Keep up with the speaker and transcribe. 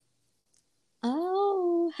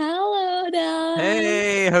everyone.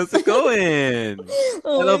 Hey, how's it going?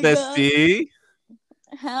 Oh Hello, my god. bestie.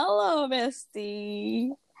 Hello, bestie.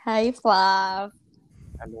 Hi, Flav.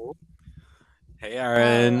 Hello. Hey,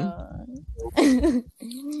 Aaron. Hello.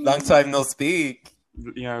 Long time no speak.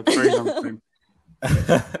 Yeah, very long time.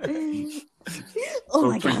 Oh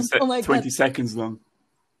my 20, god. Oh my 20 god. seconds long.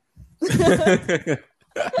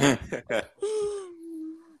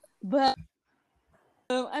 But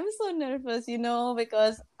I'm so nervous,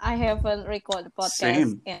 because I haven't recorded a podcast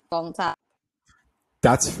Same. in a long time.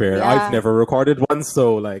 That's fair. Yeah. I've never recorded one,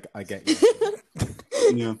 so like I get you.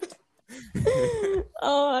 Yeah.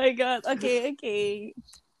 Oh my god. Okay.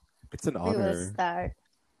 It's an We will honor. start.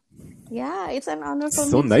 Yeah, it's an honor for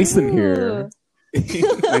So me nice in too. here.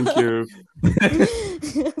 Thank you.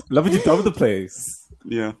 Love what you've done with the place.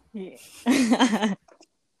 Yeah. Yeah.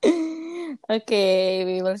 Okay,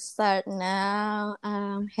 we will start now.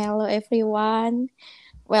 Hello everyone.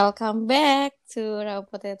 Welcome back to Raw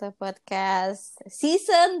Potato Podcast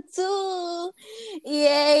Season 2.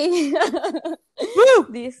 Yay! Woo!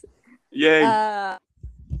 This Yay.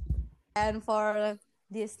 and for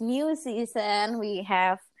this new season, we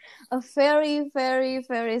have a very, very,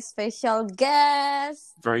 very special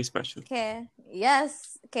guest. Very special. Okay.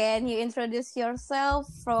 Yes. Can you introduce yourself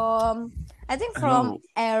from Hello.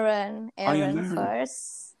 Aaron. I am Aaron Aaron.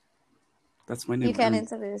 first. That's my name. You can Aaron.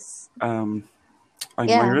 introduce. I'm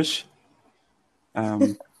Yeah. Irish.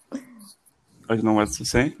 I don't know what else to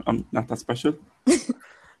say. I'm not that special.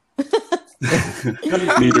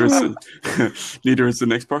 Neither is the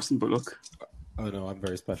next person, but look. Oh no, I'm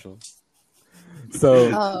very special.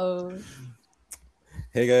 So, Oh.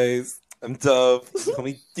 hey guys, I'm Dove.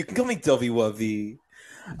 You can call me Dovey Wovey.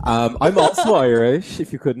 I'm also Irish,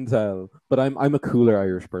 if you couldn't tell, but I'm a cooler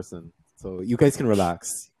Irish person. So you guys can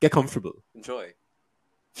relax, get comfortable, enjoy.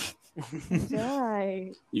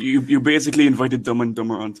 Right. You basically invited Dumb and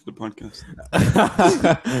Dumber onto the podcast.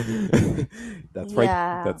 That's right.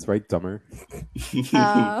 Yeah. That's right, Dumber.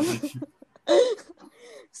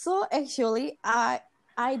 So actually, I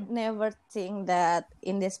never think that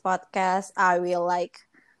in this podcast I will like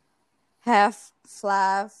have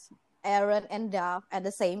Flav, Aaron, and Dove at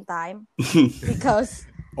the same time because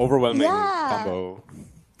Overwhelming Yeah. combo,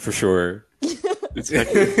 for sure. It's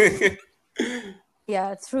hectic.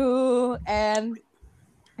 yeah, true, and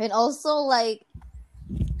also like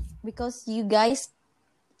because you guys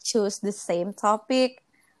choose the same topic,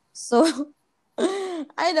 so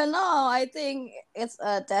I don't know. I think it's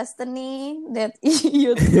a destiny that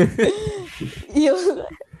you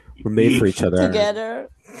We're made for each other. together.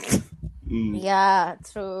 Mm. Yeah,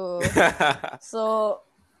 true. So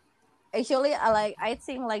actually, I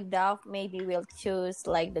think like Dove maybe will choose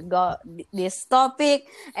like this topic,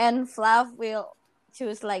 and Flav will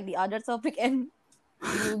choose like the other topic, and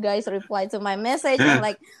you guys reply to my message and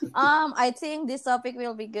like, I think this topic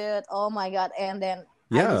will be good. Oh my god! And then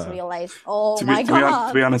I just Yeah. realized, oh To my be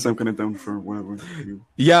god! honest, I'm kind of down for whatever.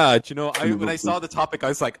 Yeah, do you know, Kind of when I awesome. saw the topic, I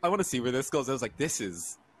was like, I want to see where this goes. I was like, this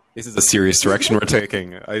is a serious direction we're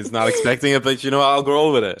taking. I was not expecting it, but you know, I'll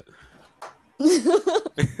roll with it.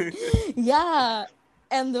 Yeah,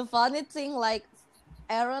 and the funny thing, like,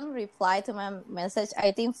 Aaron replied to my message,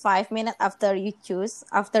 I think 5 minutes after Dove choose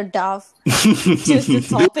the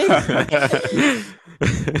topic.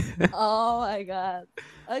 Oh my god.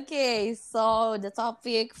 Okay, so the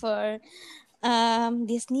topic for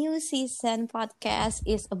this new season podcast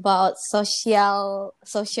is about social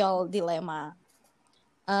dilemma.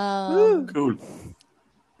 Cool.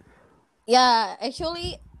 Yeah,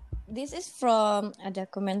 actually this is from a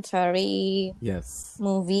documentary Yes.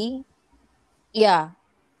 movie. Yeah.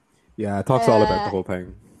 Yeah, it talks all about the whole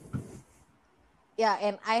thing. Yeah,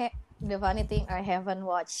 and the funny thing, I haven't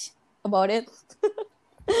watched about it.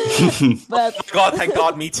 But God, thank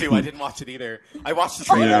God, me too. I didn't watch it either. I watched the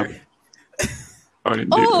trailer. I didn't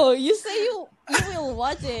do that. oh, you say you will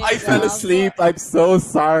watch it. I fell asleep. I'm so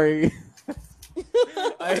sorry.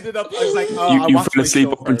 I was like, oh, I'll You watch fell my asleep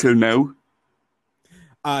show up first. until now?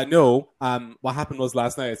 No. What happened was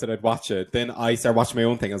last night I said I'd watch it. Then I started watching my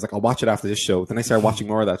own thing. I was like, I'll watch it after this show. Then I started watching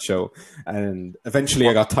more of that show. And eventually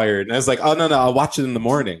I got tired. And I was like, oh, no, I'll watch it in the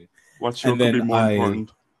morning. What show And could be then more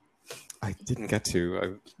important? I didn't get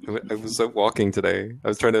to. I was out walking today. I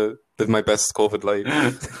was trying to live my best COVID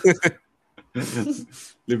life.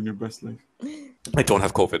 Living your best life. I don't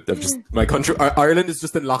have COVID. They're just my country. Ireland is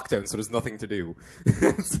just in lockdown, so there's nothing to do.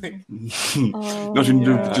 It's like, Oh, Nothing to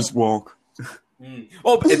do, yeah. just walk.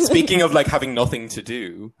 oh, but speaking of like having nothing to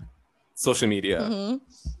do, social media. Mhm.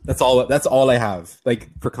 That's all I have. Like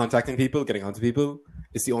for contacting people, getting onto people,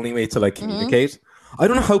 it's the only way to like communicate. I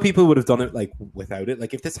don't know how people would have done it like without it.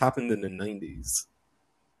 Like if this happened in the 90s,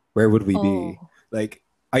 where would we be? Oh. Like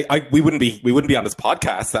we wouldn't be on this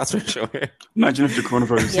podcast, that's for sure. Imagine if the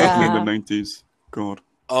coronavirus Yeah. happened in the 90s. God.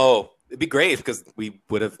 Oh, it'd be great because we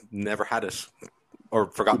would have never had it or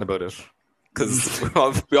forgotten about it because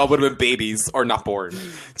we all would have been babies or not born.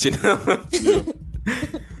 Do you know?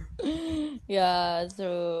 Yeah,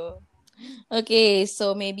 true. Okay,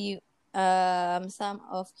 so maybe some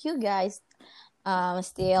of you guys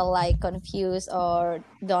still like confused or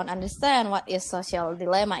don't understand what is social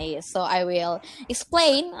dilemma is. So I will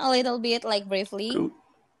explain a little bit like briefly. Cool.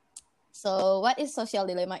 So what is social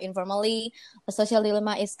dilemma informally? A social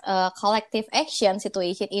dilemma is a collective action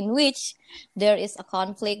situation in which there is a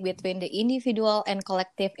conflict between the individual and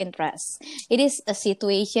collective interests. It is a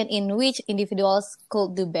situation in which individuals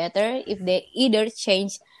could do better if they either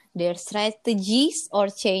change their strategies or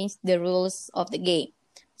change the rules of the game.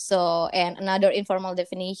 So, and another informal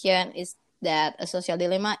definition is that a social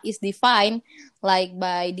dilemma is defined like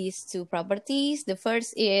by these two properties. The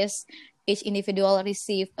first is each individual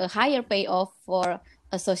receive a higher payoff for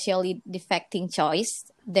a socially defecting choice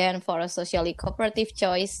than for a socially cooperative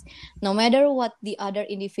choice, no matter what the other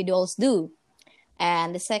individuals do.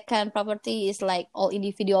 And the second property is like all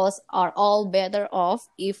individuals are all better off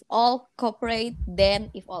if all cooperate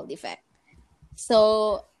than if all defect.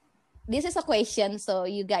 So this is a question, so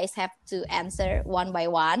you guys have to answer one by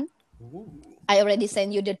one. I already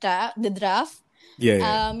sent you the draft.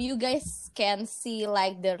 Yeah. You guys can see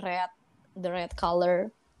like the red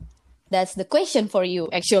color. That's the question for you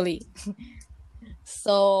actually.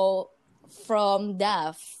 So from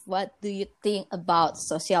Daf, what do you think about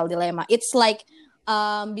social dilemma? It's like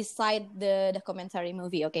beside the documentary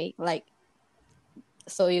movie, okay? Like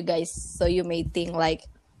so you may think like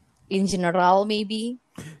in general maybe.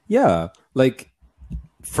 Yeah,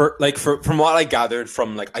 from what I gathered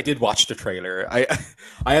from like I did watch the trailer.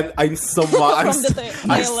 I'm somewhat From the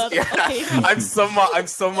trailer, okay. I'm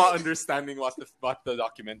somewhat understanding what the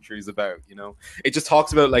documentary is about. You know, it just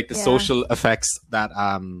talks about like the Yeah. social effects that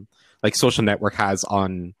like social network has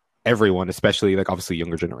on everyone, especially like obviously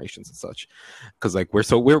younger generations and such. Because like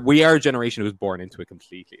we are a generation who was born into it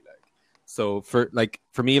completely. Like so for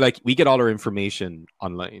me like we get all our information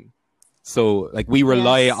online. So like we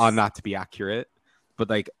rely Yes. on that to be accurate, but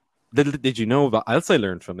like little did you know about else I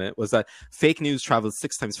learned from it was that fake news travels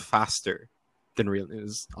 6 times faster than real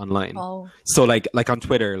news online. Oh. So like on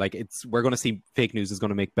Twitter, like we're gonna see fake news is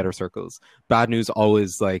gonna make better circles. Bad news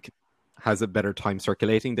always like has a better time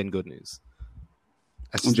circulating than good news.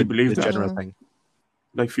 That's Would just you believe the that? general thing.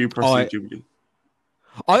 Like for you personally, I- do you believe?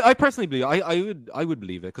 I personally believe I would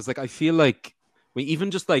believe it because like I feel like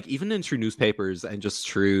even through newspapers and just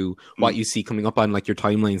through what you see coming up on like your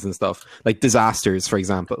timelines and stuff, like disasters, for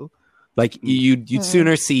example, like you'd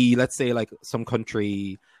sooner see, let's say, like some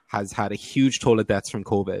country has had a huge toll of deaths from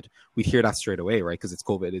COVID. We'd hear that straight away, right? Because it's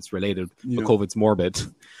COVID, it's related, Yeah. but COVID's morbid.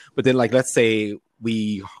 But then, like, let's say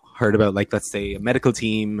we heard about, like, let's say a medical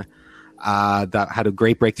team that had a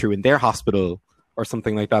great breakthrough in their hospital or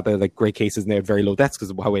something like that. They had like great cases and they had very low deaths because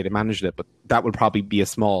of how they managed it. But that would probably be a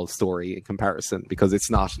small story in comparison because it's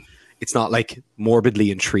not like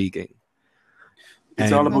morbidly intriguing.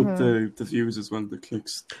 It's And- all about the views as well, the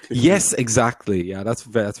clicks. Yes, exactly. Yeah, that's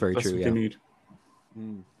very That's true. what Yeah. they need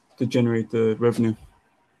to generate the revenue.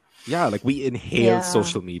 Yeah, like we inhale Yeah.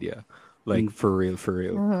 social media, like for real,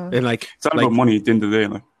 and like It's all like, about money at the end of the day.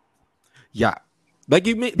 Like, yeah, like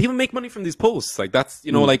people make money from these posts. Like that's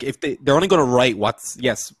like if they're only going to write what's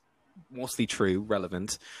mostly true,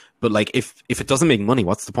 relevant, but like if it doesn't make money,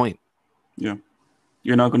 what's the point? yeah,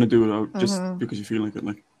 you're not going to do it out just because you feel like it.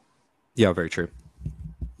 Like, Yeah, very true.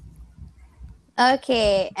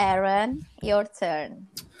 Okay, Aaron, your turn.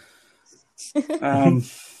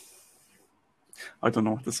 I don't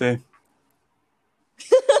know what to say.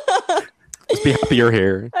 Just be happy you're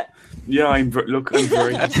here. Yeah, I'm very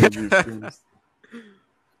happy to be experienced.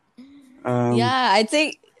 Yeah, I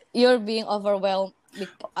think you're being overwhelmed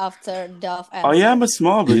after Dove. I am a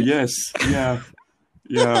small bit, yes. Yeah.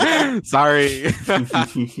 Yeah. Sorry.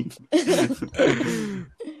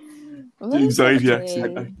 The anxiety actually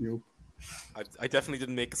backed me up. I definitely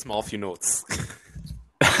didn't make a small few notes.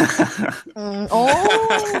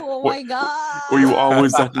 Oh my god! Were you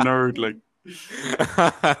always that nerd? Like,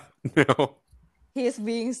 No. He's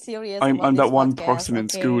being serious. I'm about that this one podcast, person in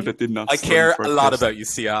school okay? that did not. I study care for a lot test. about you,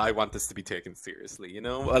 Sia. I want this to be taken seriously, you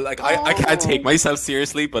know? Like, I can't take myself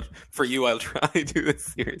seriously, but for you, I'll try to do this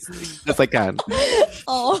seriously. As I can.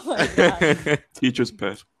 Oh my god! Teacher's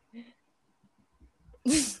pet.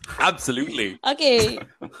 Absolutely. Okay.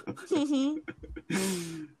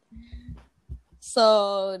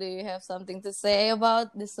 So, do you have something to say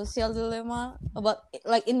about the social dilemma? About,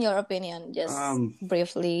 like, in your opinion, just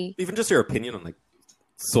briefly. Even just your opinion on like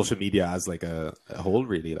social media as like a whole,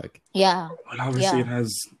 really, like. Yeah. Well, obviously Yeah. it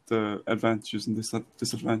has the advantages and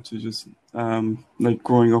disadvantages. Like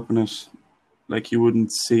growing up in it, like you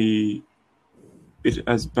wouldn't see it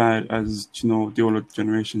as bad as the older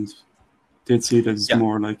generations. They'd see it as Yeah.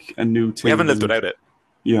 more like a new thing. We haven't lived without it.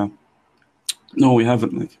 Yeah. No, we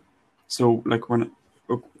haven't. Like, so like we're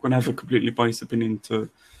gonna have a completely biased opinion to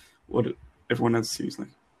what everyone else sees. Like,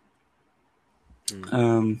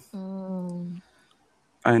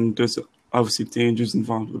 and there's obviously dangers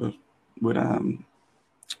involved with it, with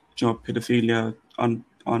pedophilia on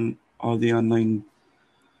all the online,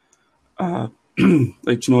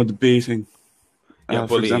 like debating. Yeah, For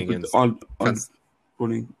bullying example, and all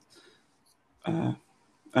bullying.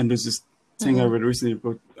 And there's this thing I read recently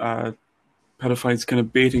about pedophiles kind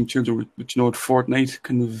of baiting children with Fortnite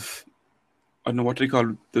kind of, I don't know what they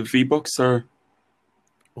call it, the V-Bucks or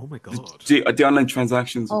oh my god, the online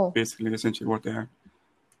transactions, basically essentially what they are.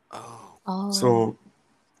 Oh. So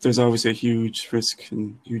there's obviously a huge risk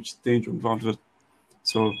and huge danger involved with it.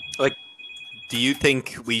 So, like, do you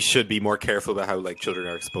think we should be more careful about how like children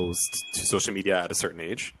are exposed to social media at a certain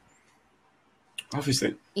age?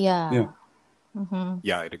 Obviously. Yeah.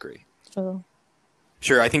 Yeah, I'd agree. True.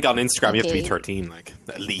 Sure, I think on Instagram you have to be 13, like,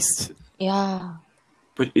 at least. Yeah.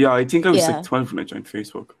 But yeah, I think I was like 12 when I joined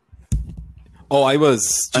Facebook. Oh, I was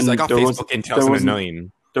just And I got there Facebook in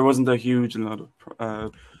 2009. There wasn't a huge lot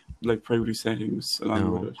of like privacy settings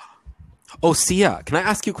along with it. Oh, Sia, can I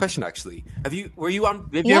ask you a question? Actually, have you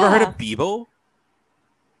ever heard of Bebo?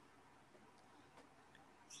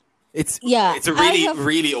 It's a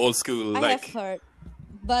really old school. I have heard,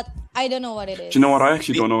 but I don't know what it is. Do you know what? I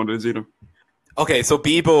actually don't know what it is either. Okay, so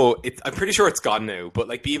Bebo, I'm pretty sure it's gone now, but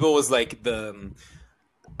like Bebo was like the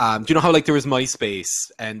do you know how like there was MySpace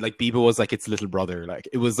and like Bebo was like its little brother? Like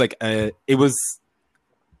it was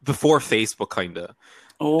before Facebook, kind of.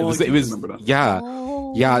 Oh, it was remember that.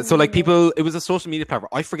 Yeah. So like it was a social media platform.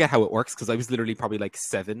 I forget how it works because I was literally probably like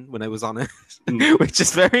 7 when I was on it, which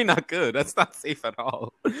is very not good. That's not safe at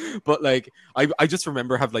all. But like I just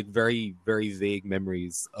remember have like very, very vague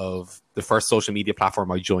memories of the first social media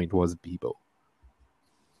platform I joined was Bebo.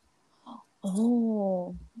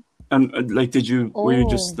 Oh. And like, were you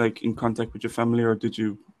just like in contact with your family, or did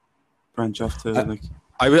you branch off to like?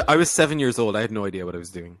 I was 7 years old. I had no idea what I was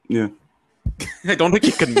doing. Yeah. I don't think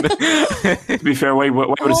you can. To be fair, why would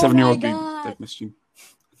a 7-year-old be like messaging?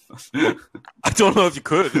 I don't know if you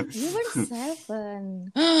could. You were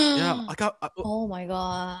 7. Yeah, I got. Oh my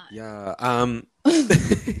god. Yeah.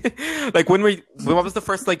 Like what was the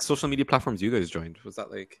first like social media platforms you guys joined? Was that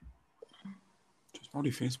like? Just probably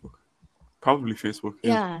Facebook. Probably Facebook.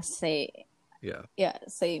 Yeah, same. Yeah. Yeah,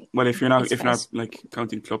 same. Well, if you're not like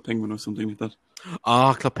counting Club Penguin or something like that.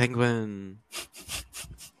 Ah, Club Penguin.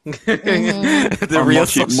 The real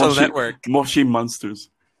social network. Moshi Monsters.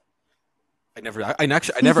 I never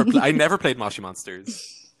played Moshi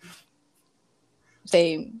Monsters.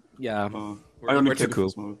 Same. Yeah. I only we're too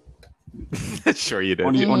played cool. Sure you did.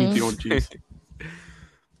 Only the OGs.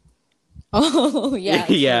 Oh yeah.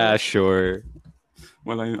 Yeah, sure.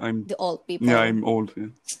 Well, I'm the old people. Yeah, I'm old. Yeah.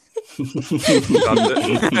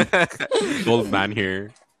 Old man here.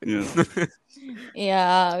 Yeah.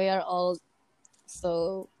 Yeah, we are old.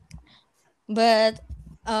 So, but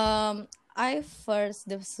the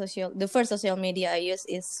first social media I use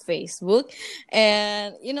is Facebook,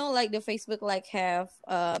 and like the Facebook like have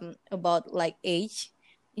about like age.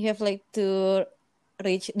 You have like to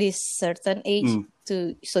reach this certain age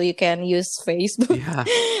so you can use Facebook. Yeah,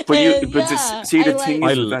 the thing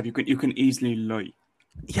is that you can easily lie.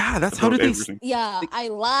 Yeah, that's how did they? Yeah, I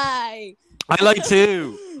lie. I lied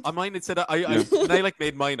too. On mine, it said when I like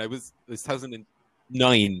made mine. It was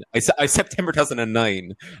 2009. I September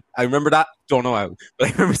 2009. I remember that. Don't know how, but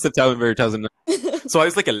I remember September 2009. So I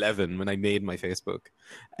was like 11 when I made my Facebook,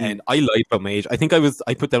 and I lied about my age. I think I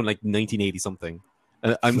put down like 1980 something.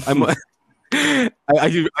 I've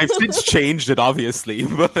since changed it, obviously,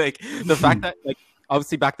 but like the fact that like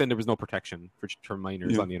obviously back then there was no protection for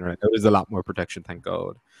minors on the internet. There was a lot more protection, thank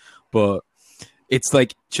God. But it's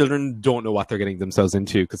like children don't know what they're getting themselves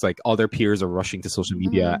into because like all their peers are rushing to social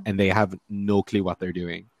media and they have no clue what they're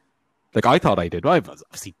doing. Like I thought I did, but I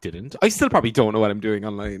obviously didn't. I still probably don't know what I'm doing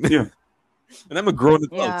online. Yeah, and I'm a grown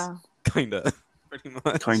adult, kind of, pretty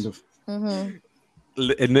much. Kind of. Mm-hmm.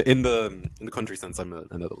 In the country sense, I'm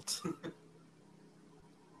an adult.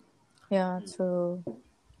 Yeah, true.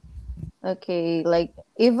 Okay, like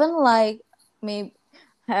even like maybe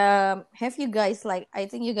have you guys like? I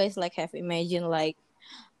think you guys like have imagined like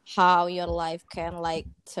how your life can like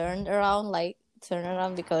turn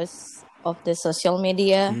around because of the social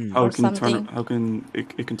media How or it can something how can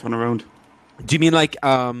it can turn around Do you mean like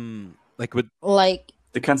with like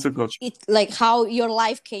the cancel culture? it like how your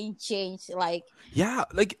life can change like yeah,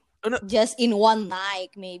 like no, just in one night,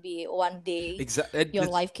 maybe one day exactly. your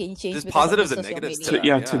life can change There's because of the positives and social negatives to media. that.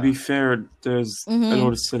 Yeah, Yeah. to be fair, there's a Mm-hmm.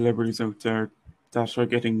 lot of celebrities out there that are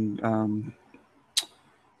getting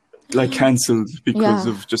like cancelled because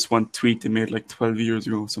Yeah. of just one tweet they made like 12 years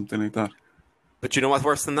ago, something like that. But you know what's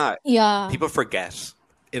worse than that? Yeah. People forget.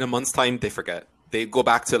 In a month's time, they forget. They go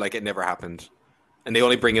back to like it never happened, and they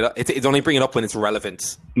only bring it up. It's only bring it up when it's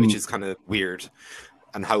relevant, which is kind of weird.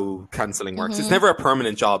 And how cancelling works. It's never a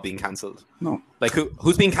permanent job being cancelled. No. Like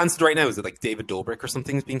who's being cancelled right now? Is it like David Dobrik or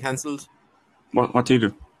something is being cancelled? What do you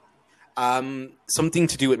do? Something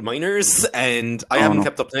to do with minors, and I Oh, haven't no.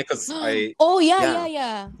 kept up to it because Oh Yeah.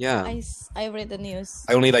 yeah. I read the news.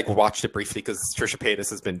 I only like watched it briefly because Trisha Paytas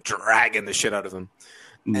has been dragging the shit out of him.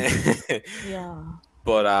 Yeah.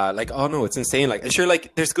 But like, oh no, it's insane. Like, sure,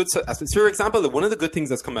 like there's good. So, for example, one of the good things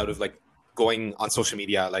that's come out of like going on social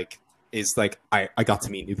media, like, is like I got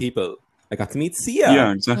to meet new people. I got to meet Sia.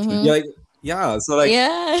 Yeah, exactly. Yeah, like, yeah. So like,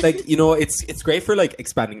 Yeah. like you know, it's great for like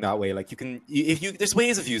expanding that way. Like you can, if you, there's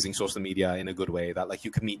ways of using social media in a good way that like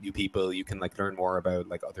you can meet new people. You can like learn more about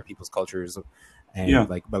like other people's cultures and Yeah.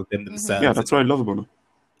 like about them themselves. Yeah, that's what I love about it.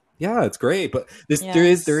 Yeah, it's great, but there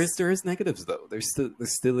is negatives though. There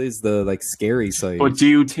still is the like scary side. But do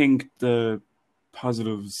you think the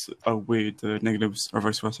positives outweigh the negatives, or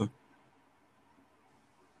vice versa?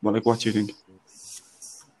 Well, like, what do you think?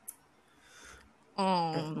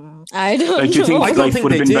 I don't Like, do you think know. I don't life think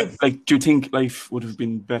would have they been did. like? Do you think life would have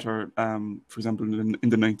been better, for example, in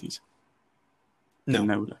the 90s? No.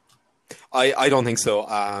 Now, I don't think so.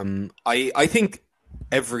 I think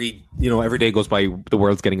every day goes by, the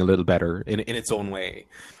world's getting a little better in its own way,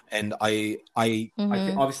 and I think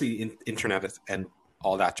obviously internet and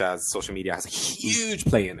all that jazz, social media has a huge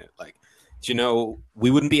play in it. Like,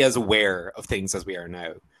 we wouldn't be as aware of things as we are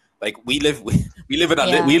now. Like we live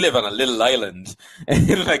on a little island,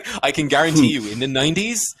 and like I can guarantee you, in the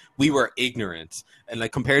 90s we were ignorant, and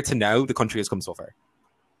like compared to now, the country has come so far.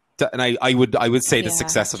 And I would say the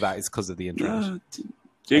success of that is because of the internet. yeah,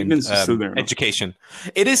 the ignorance is still there. Education,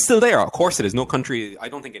 it is still there. Of course, it is. No country. I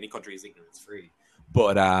don't think any country is ignorance free.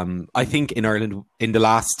 But I think in Ireland, in the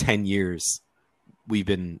last 10 years, we've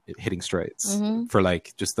been hitting strides for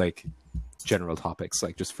like just like general topics,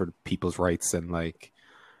 like just for people's rights and like.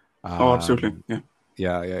 Oh, absolutely, yeah.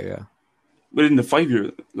 Yeah. But in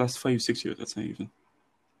the last 5-6 years, that's not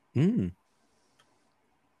even.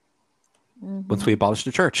 Once we abolished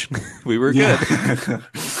the church, we were Yeah. good.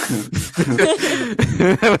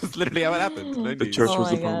 That was literally how it happened. The church Oh was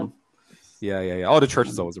the my God. problem. Yeah. Oh, the church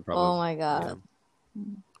is always a problem. Oh my God.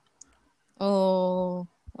 Oh,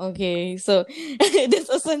 okay. So that's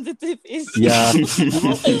a sensitive issue. Yeah.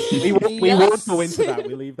 we won't Yes. go into that.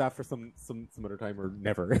 We'll leave that for some other time, or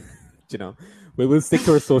never. We will stick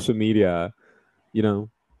to our social media.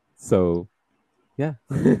 So yeah.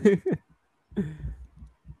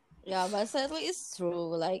 Yeah, but sadly, it's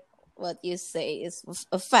true. Like what you say is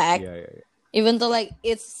a fact. Yeah. Even though like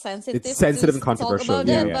it's sensitive sensitive and to talk controversial, about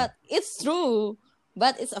yeah, it, yeah. but it's true.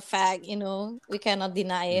 But it's a fact, we cannot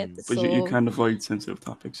deny it. But So you can't avoid sensitive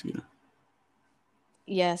topics either.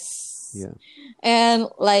 yes. Yeah. And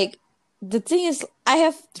like the thing is, I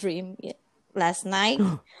have dream last night.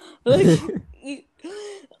 Like,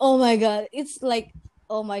 oh my God, it's like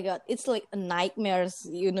a nightmares,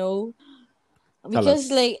 because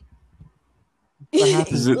us. like What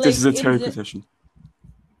happened? This is a in therapy the- session.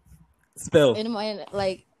 Spill. in my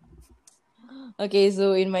like okay,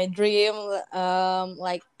 so in my dream,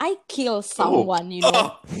 like I kill someone,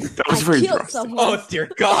 Oh, That was I very killed drastic. someone. oh dear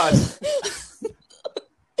God.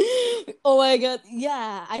 Oh my God,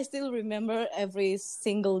 yeah, I still remember every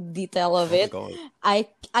single detail of it. God. I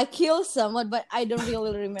kill someone, but I don't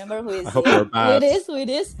really remember who is I hope you're bad. who it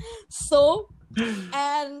is. So,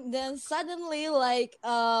 and then suddenly, like,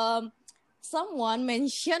 someone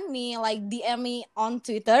mentioned me, like DM me on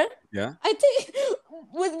Twitter. Yeah. I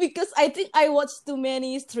think because I think I watched too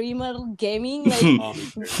many streamer gaming, like, Oh,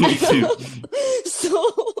 Me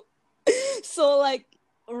too. so like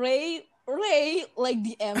Ray like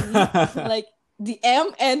DM me, like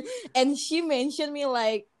DM, and she mentioned me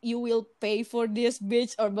like, you will pay for this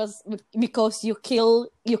bitch, or because you kill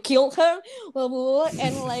her, blah, blah, blah.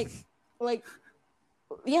 And like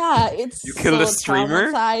yeah, it's You killed so a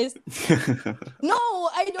streamer? traumatized. No,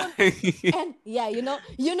 I don't. And yeah,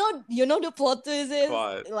 the plot twist is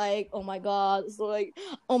What? like, oh my god, so like,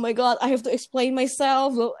 oh my god, I have to explain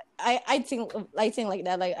myself. So I think like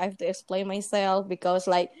that, like I have to explain myself because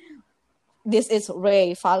like this is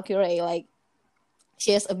Valkyrie, like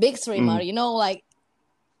she is a big streamer, like,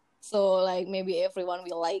 so like maybe everyone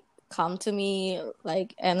will like come to me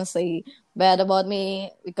like and say bad about me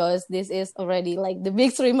because this is already like the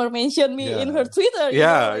big streamer mentioned me in her Twitter.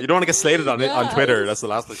 Yeah, like, you don't want to get slated on it on yeah, Twitter. That's the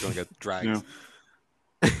last place you want to get dragged.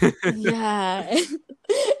 Yeah.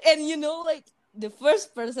 And like the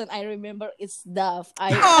first person I remember is Duff.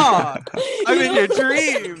 Oh, I'm in your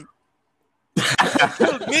dream.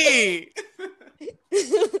 Killed me.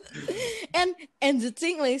 and the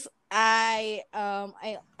thing is, I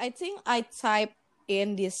think I typed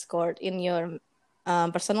in Discord in your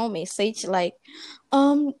personal message like,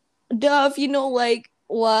 Duff, like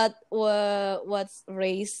what's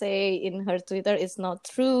Ray say in her Twitter is not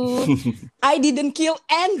true. I didn't kill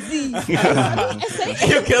Anzi.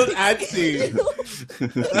 You killed Anzi.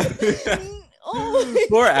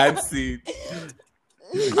 Poor Anzi.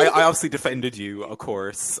 I obviously defended you, of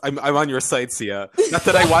course. I'm on your side, Sia. Not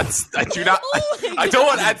that I do not. I don't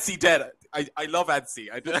want Anzi dead. I love Anzi.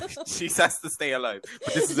 She has to stay alive.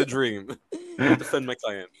 But this is a dream. I defend my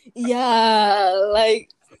client. Yeah, like,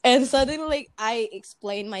 and suddenly like I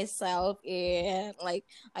explain myself and like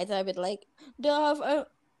I type it like, Dove,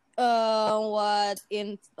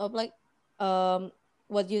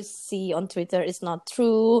 what you see on Twitter is not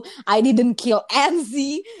true. I didn't kill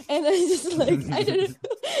Anzi, and I just like I didn't.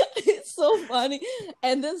 It's so funny,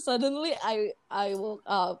 and then suddenly I woke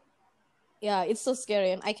up. Yeah, it's so scary,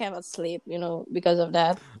 and I cannot sleep, because of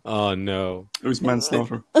that. Oh no, it was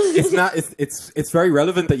manslaughter. It's not. It's very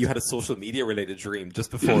relevant that you had a social media related dream just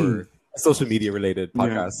before a social media related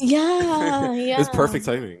podcast. Yeah. It's perfect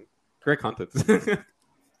timing. Great content.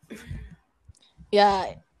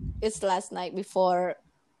 Yeah, it's last night before,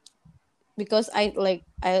 because I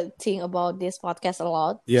think about this podcast a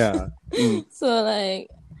lot. Yeah. So like,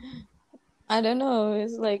 I don't know.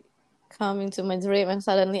 It's like come into my dream and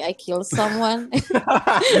suddenly I kill someone.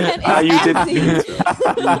 And you didn't mean to.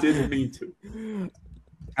 You didn't mean to.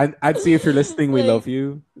 And Anzi, if you're listening, we love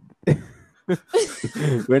you.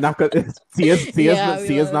 We're not gonna.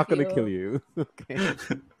 Sia's not gonna kill you. Okay.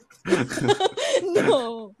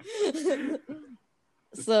 No.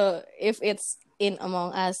 So if it's in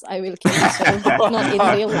Among Us, I will kill you. Not in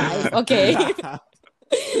real life. Okay.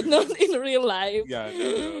 Not in real life. Yeah,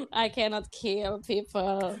 no. I cannot kill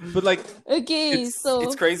people. But like, okay,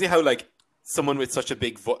 it's crazy how like someone with such a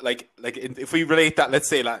big if we relate that, let's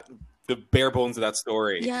say like the bare bones of that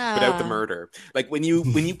story without the murder, like when you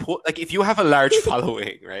put like if you have a large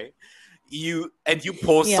following, right? You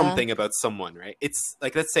post something about someone, right? It's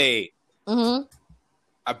like, let's say a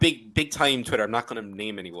big time Twitter. I'm not going to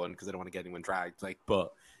name anyone because I don't want to get anyone dragged. Like,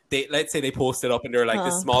 but let's say they posted up and they're like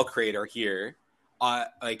this small creator here.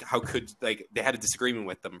 Like how could they had a disagreement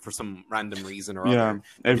with them for some random reason or other.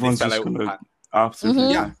 Everyone's just gonna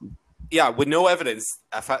absolutely with no evidence.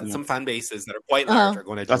 Some fan bases that are quite large are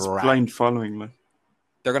going to that's blind following. Like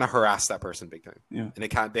they're going to harass that person big time. Yeah,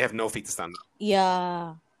 and they have no feet to stand on.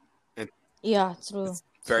 Yeah. Yeah, true. It's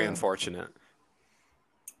very unfortunate.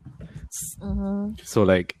 So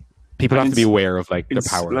like people have to be aware of like the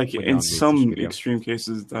power. Like in some extreme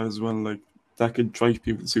cases, that as well, like that could drive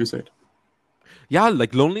people to suicide. Yeah,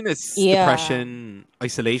 like loneliness, depression,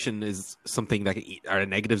 isolation is something that are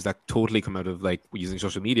negatives that totally come out of like using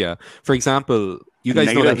social media. For example, you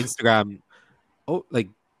guys know that Instagram.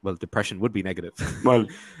 Depression would be negative. Well,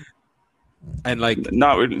 and like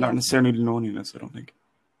not necessarily loneliness. I don't think.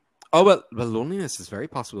 Oh well, loneliness is very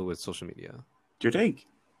possible with social media. Do you think?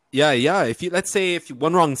 Yeah. If you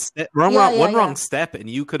one wrong step, and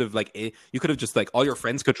you could have just like all your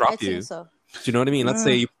friends could drop you. So. Do you know what I mean? Let's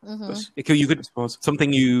say you could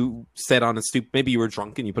something you said on a maybe you were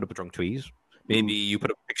drunk and you put up a drunk tweet. Maybe you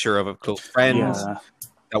put up a picture of a close friend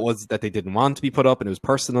that they didn't want to be put up and it was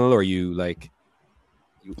personal, or you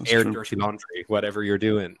aired dirty laundry, whatever you're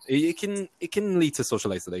doing. It can lead to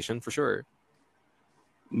social isolation for sure.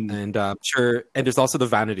 And and there's also the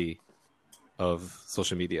vanity of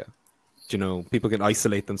social media. You know, people can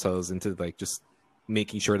isolate themselves into like just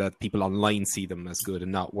making sure that people online see them as good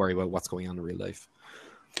and not worry about what's going on in real life.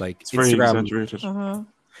 Like it's Instagram. Very exaggerated.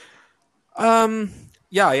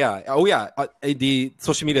 The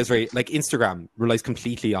social media is very like Instagram relies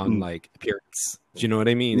completely on like appearance. Do you know what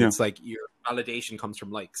I mean? Yeah. It's like validation comes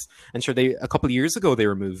from likes. And sure, a couple of years ago they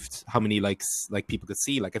removed how many likes like people could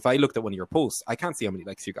see. Like if I looked at one of your posts, I can't see how many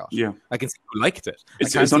likes you got. Yeah, I can see who liked it.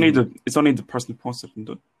 it's only the person who posted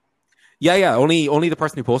it. Yeah. Only the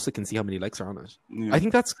person who posted can see how many likes are on it. Yeah. I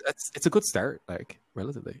think it's a good start, like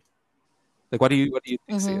relatively. Like what do you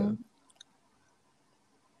think, Sia?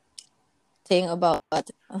 Thing about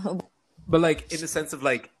But like in the sense of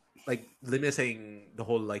like limiting the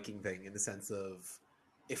whole liking thing, in the sense of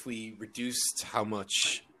if we reduced how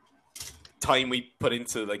much time we put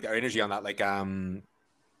into like our energy on that, like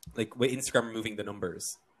with Instagram removing the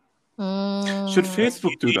numbers. Should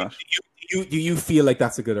Facebook do that? Do you feel like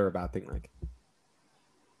that's a good or a bad thing? Like,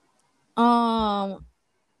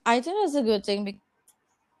 I think it's a good thing,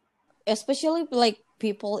 especially like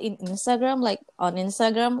people in Instagram, like on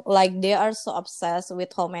Instagram, like they are so obsessed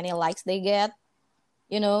with how many likes they get,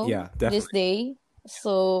 yeah, definitely. this day.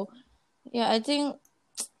 So yeah, I think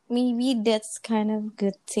maybe that's kind of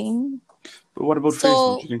good thing. But what about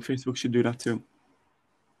Facebook? Do you think Facebook should do that too?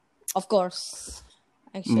 Of course,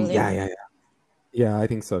 actually. Yeah, I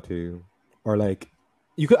think so too. Or like,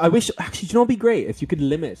 you could. I wish actually, it'd be great if you could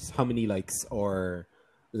limit how many likes or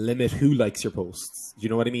limit who likes your posts. You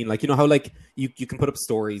know what I mean? Like, how like you can put up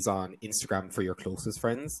stories on Instagram for your closest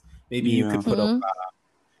friends. Maybe you could put up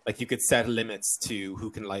like you could set limits to who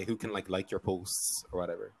can like your posts or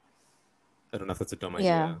whatever. I don't know if that's a dumb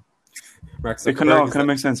idea. Mark, it kind of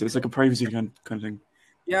makes sense. It's like a privacy kind of thing.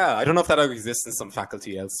 Yeah, I don't know if that exists in some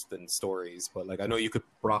faculty else than stories, but like I know you could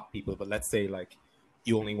block people. But let's say like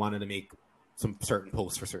you only wanted to make some certain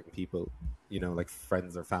posts for certain people, like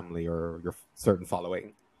friends or family or your certain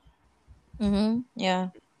following. Yeah.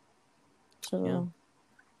 True.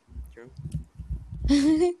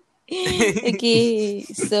 Okay,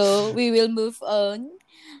 so we will move on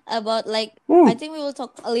about like I think we will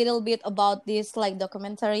talk a little bit about this like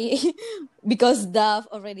documentary because Dav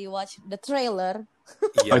already watched the trailer.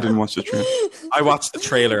 Yeah. I didn't watch the trailer. I watched the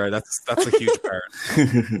trailer. That's a huge part.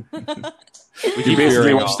 You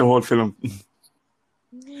basically watched the whole film.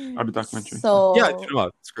 Or the documentary. So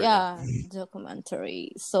it's great. Yeah,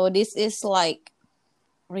 documentary. So this is like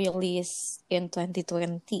released in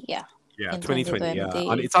 2020. Yeah. Yeah, 2020. Yeah,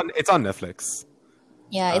 it's on Netflix.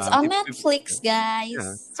 Yeah, it's on Netflix, guys.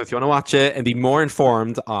 Yeah. So if you want to watch it and be more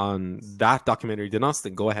informed on that documentary than us,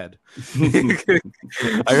 then go ahead.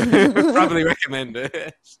 I would probably recommend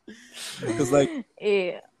it because, like,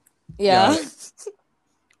 yeah.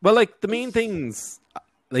 Well, like the main things,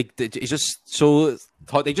 like it just shows.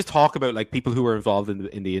 They just talk about like people who were involved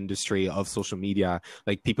in the industry of social media,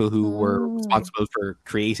 like people who were responsible for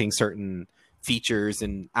creating certain features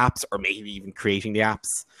and apps, or maybe even creating the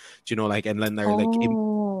apps. Do you know, like, and then they're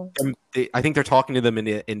I think they're talking to them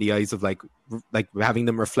in the eyes of like having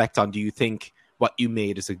them reflect on: do you think what you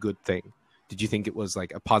made is a good thing? Did you think it was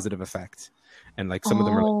like a positive effect? And like some of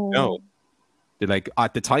them are like, no. They're like,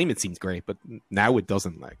 at the time it seems great, but now it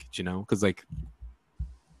doesn't. Like, because like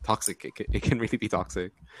toxic, it can really be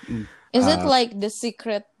toxic. Is it like the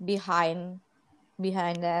secret behind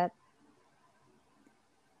that?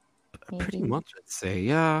 Maybe. Pretty much, I'd say.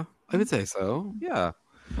 Yeah, I would say so. Yeah.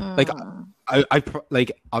 Like, I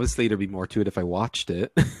like, obviously there'd be more to it if I watched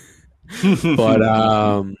it. But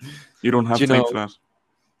you don't have time for that.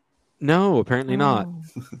 No, apparently not.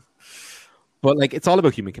 But like, it's all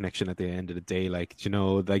about human connection at the end of the day. Like,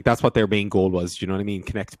 like that's what their main goal was. You know what I mean?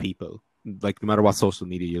 Connect people. Like, no matter what social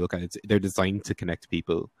media you look at, they're designed to connect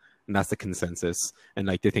people, and that's the consensus. And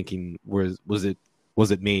like, they're thinking, was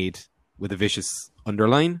it made with a vicious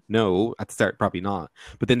underline? No, at the start probably not.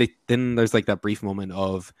 But then there's like that brief moment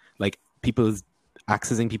of like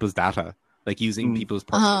accessing people's data, like using people's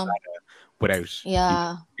personal data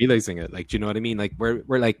without realizing it. Like, do you know what I mean? Like we're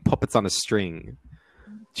like puppets on a string.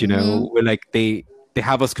 Do you know? We're like they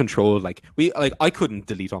have us controlled. Like I couldn't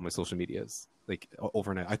delete all my social medias like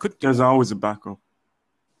overnight. I couldn't. There's always a backup.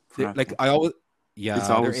 Like I always it's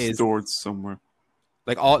always stored somewhere.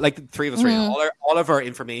 Like the three of us right now, all of our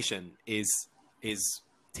information is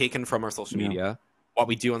taken from our social media, what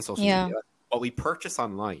we do on social media, what we purchase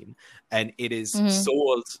online, and it is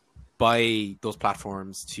sold by those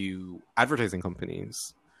platforms to advertising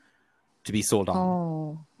companies to be sold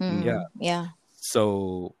on. Yeah.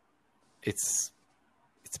 So it's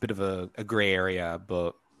a bit of a gray area,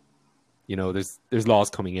 but there's laws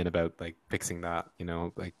coming in about like fixing that.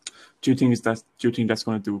 Like, do you think that's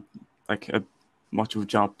going to do like a much of a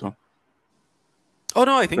job though? Oh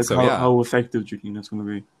no, I think so. How effective do you think that's going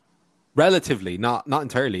to be? Relatively, not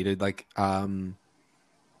entirely. Like the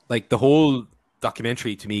whole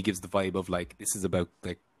documentary to me gives the vibe of like this is about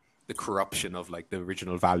like the corruption of like the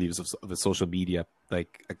original values of a social media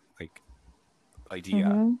like idea.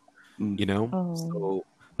 Mm-hmm. You know, Oh. so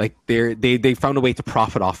like they found a way to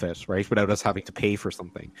profit off it, right, without us having to pay for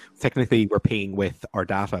something. Technically, we're paying with our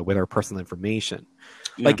data, with our personal information.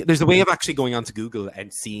 Yeah. Like, there's a way of actually going onto Google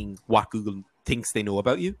and seeing what Google thinks they know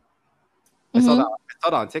about you. I saw that. I saw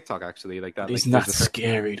that on TikTok actually. Like that. Isn't like, that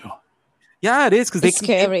scary though? Yeah, it is, because It's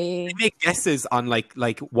scary. they make guesses on like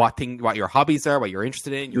what your hobbies are, what you're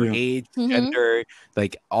interested in, your age, gender,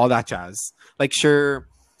 like all that jazz. Like, sure.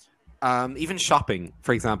 Even shopping,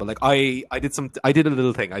 for example, like I did a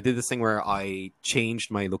little thing. I did this thing where I changed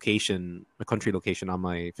my location, my country location on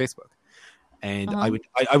my Facebook, and I would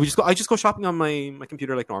just go shopping on my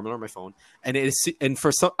computer like normal, or my phone, and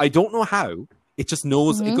for some, I don't know how, it just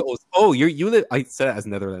knows. It goes, oh, you live. I said it as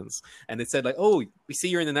Netherlands, and it said like, oh, we see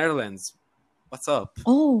you're in the Netherlands. What's up?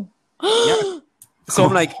 Oh, yeah. So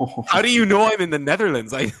I'm like, how do you know I'm in the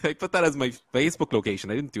Netherlands? I put that as my Facebook location.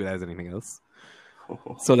 I didn't do that as anything else.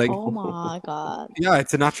 So like, oh my god. Yeah,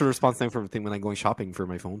 it's a natural response time for thing when I'm going shopping for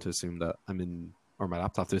my phone to assume that I'm in, or my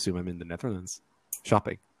laptop to assume I'm in the Netherlands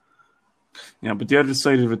shopping. Yeah, but the other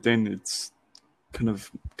side of it, then it's kind of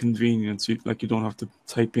convenience. You don't have to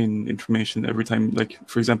type in information every time. Like,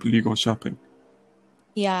 for example, you go shopping.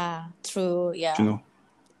 Yeah, true. Yeah. You know,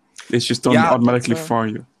 it's just done automatically for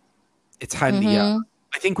you. It's handy. Yeah,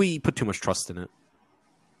 I think we put too much trust in it.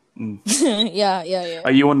 Yeah.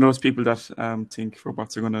 Are you one of those people that think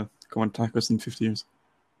robots are gonna go and attack us in 50 years?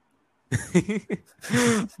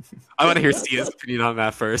 I want to hear Sia's opinion on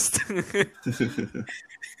that first.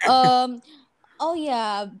 Oh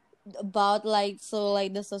yeah, about like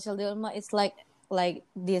the social dilemma. It's like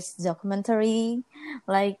this documentary,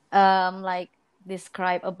 like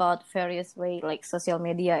describe about various way, like social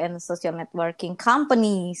media and social networking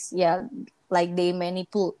companies. Yeah, like they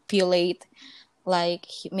manipulate, like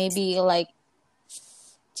maybe like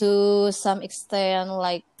to some extent,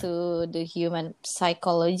 like to the human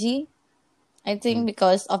psychology. I think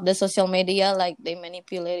because of the social media, like they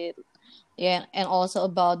manipulate it. Yeah, and also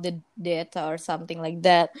about the data or something like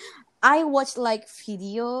that. I watched like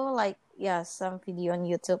video, like some video on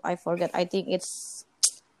YouTube. I forget. I think it's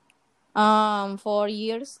 4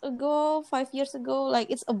 years ago, 5 years ago.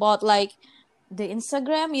 Like it's about like the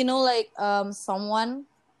Instagram, like someone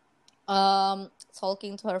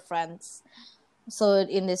talking to her friends. So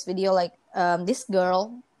in this video, like this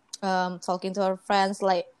girl talking to her friends,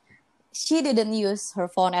 like she didn't use her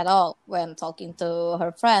phone at all when talking to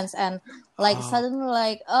her friends, and like suddenly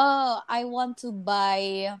like, oh, I want to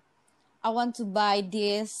buy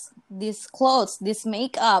this clothes, this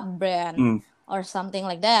makeup brand or something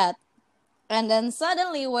like that. And then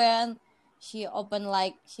suddenly when she opened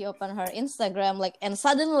her Instagram, like, and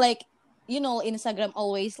suddenly like, Instagram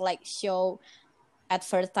always like show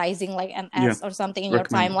advertising, like an ads or something in your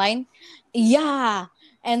timeline. Yeah.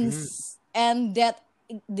 And that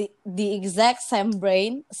the exact same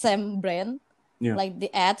brand, like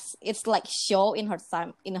the ads, it's like show in her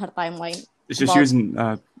timeline. It's just using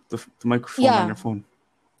the microphone on your phone.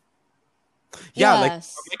 Yeah, like our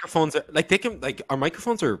microphones, like they can, like our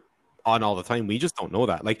microphones are on all the time. We just don't know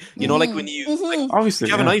that. Like, like when you like, obviously,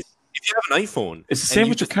 if you have an iPhone, it's the same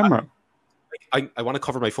with your camera. I want to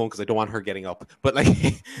cover my phone because I don't want her getting up. But like,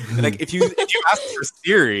 like if you ask for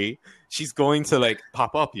Siri, she's going to like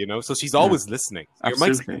pop up, so she's always listening. Your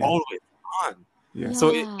mic's like, always on. Yeah.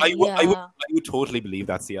 So I would totally believe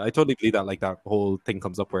that. See, I totally believe that. Like that whole thing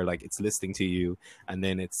comes up where like it's listening to you, and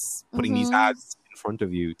then it's putting these ads in front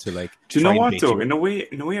of you to like. Do you know what though? In a way,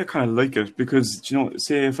 I kind of like it because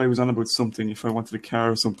say if I was on about something, if I wanted a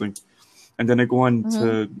car or something, and then I go on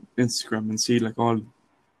to Instagram and see like all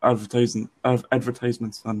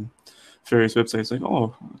advertisements on various websites, like,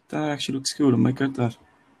 oh, that actually looks cool, I might get that.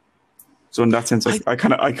 So in that sense, I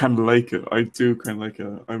kind of like it. I do kind of like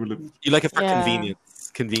it. I would. You like it for convenience.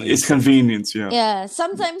 It's convenience, yeah. Yeah,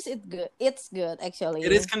 sometimes it's good actually.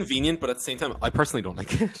 It is convenient, but at the same time, I personally don't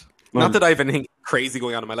like it. Not that I have anything crazy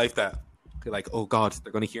going on in my life that they're like, oh God,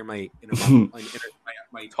 they're going to hear my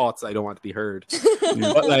my thoughts. I don't want to be heard.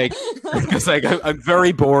 But like, because like I'm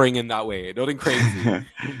very boring in that way. Nothing crazy.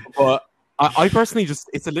 But I personally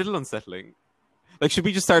it's a little unsettling. Like, should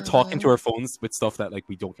we just start talking to our phones with stuff that like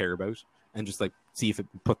we don't care about, and just like see if it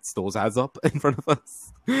puts those ads up in front of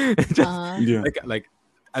us? Like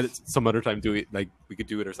at some other time, do it. Like we could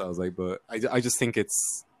do it ourselves. Like, but I just think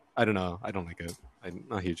it's, I don't know. I don't like it. I'm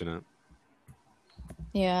not huge in it.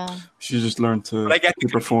 Yeah. She just learned to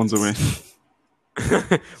keep our phones away.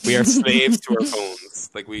 We are slaves to our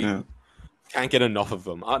phones. Like we can't get enough of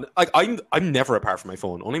them. Like I'm never apart from my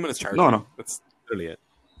phone. Only when it's charged. No. That's literally it.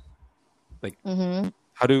 Like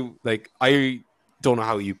how do I don't know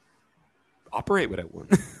how you operate without one.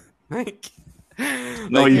 Like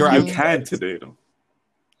No, Like, you, you're you out. can today though.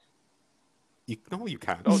 No, you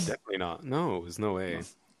can't. Oh, definitely not. No, there's no way.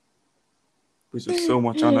 There's just so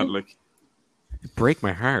much on it. Like, Break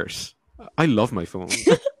my heart. I love my phone.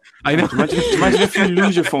 I know. imagine if you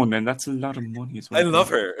lose your phone, then that's a lot of money as well. I love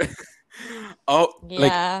her. Oh,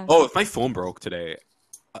 Yeah. if my phone broke today,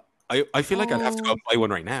 I feel like I'd have to go Oh. and buy one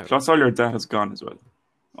right now. Plus, all your data's gone as well.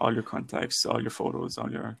 All your contacts, all your photos, all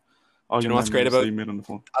Do your you know what's great memories about that you made on the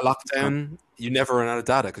phone. a lockdown? You never run out of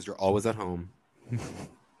data because you're always at home.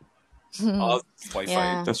 All Wi-Fi.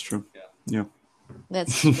 Yeah. That's true. Yeah.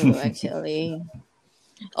 That's true, actually.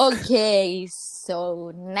 Okay,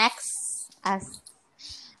 so next, as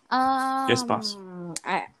Yes, boss.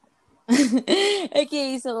 I,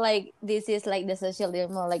 okay, so like this is like the social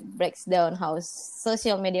demo like breaks down how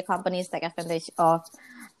social media companies take advantage of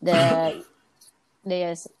the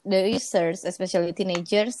the users, especially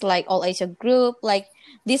teenagers, like all age group, like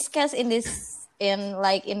discussed in this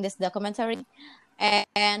documentary.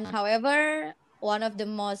 And however, one of the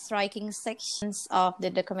most striking sections of the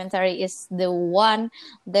documentary is the one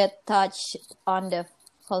that touched on the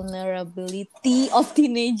vulnerability of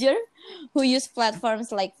teenager who use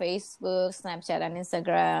platforms like Facebook, Snapchat, and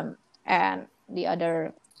Instagram, and the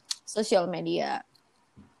other social media.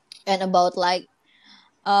 And about like,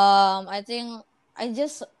 I think I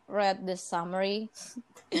just read the summary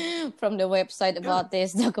from the website about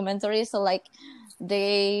this documentary. So like,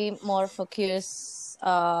 they more focus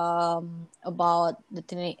about the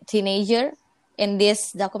teenager in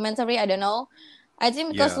this documentary. I don't know. I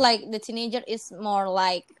think because Yeah. like the teenager is more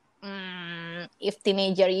like if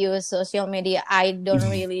teenager use social media, I don't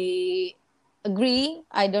really agree.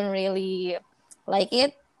 I don't really like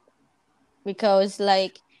it because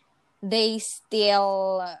like they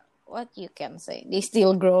still what you can say they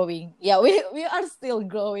still growing. Yeah, we are still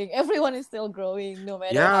growing. Everyone is still growing no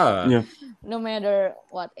matter how, Yeah. Yeah. no matter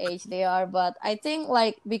what age they are. But I think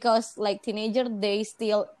like because like teenager they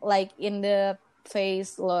still like in the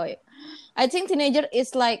phase like I think teenager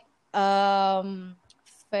is like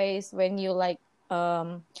phase when you like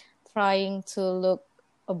trying to look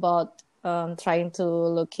about trying to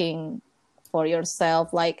looking for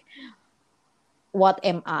yourself like what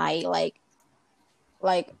am I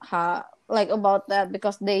like how like about that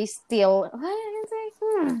because they still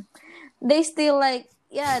they still like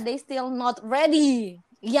yeah they still not ready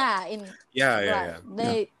yeah in right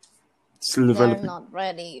they Still they're developing. not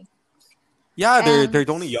ready Yeah, and they're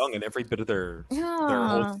only young, and every bit of their whole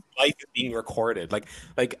yeah life is being recorded. Like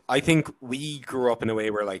I think we grew up in a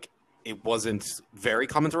way where like it wasn't very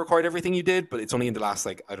common to record everything you did, but it's only in the last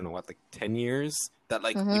like I don't know what like 10 years that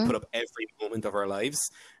like we put up every moment of our lives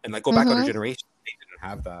and like go back other generations they didn't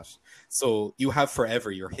have that. So you have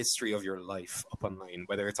forever your history of your life up online,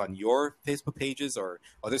 whether it's on your Facebook pages or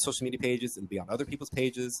other social media pages, it'll be on other people's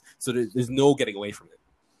pages. So there's no getting away from it.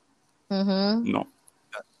 No.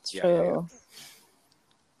 true.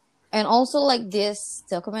 And also like this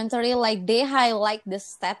documentary like they highlight the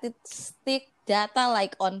statistic data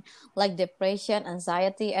like on like depression,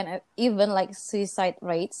 anxiety, and even like suicide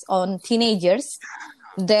rates on teenagers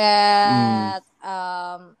that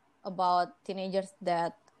about teenagers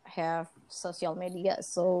that have social media.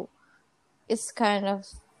 So it's kind of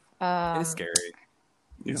It is scary.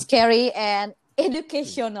 Yeah. scary and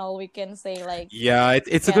educational, we can say. Like Yeah,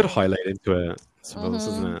 it's a good Yeah. highlight into it, I suppose,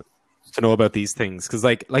 isn't it? To know about these things, because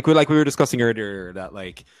like we were discussing earlier that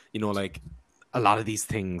like like a lot of these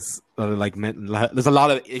things like there's a lot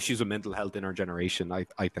of issues with mental health in our generation.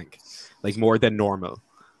 I think like more than normal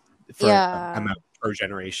for Yeah. amount per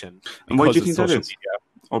generation. And why do you because think of that social is? media.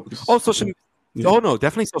 Because- Oh, social media. Yeah. Oh no,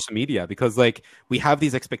 definitely social media because like we have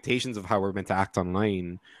these expectations of how we're meant to act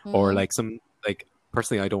online, or like some like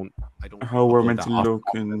personally, I don't. How we're upload meant that to often. look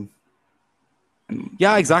and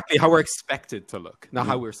Yeah, exactly. How we're expected to look, not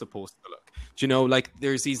how we're supposed to look. Do you know, like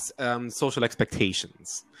there's these social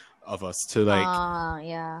expectations of us to like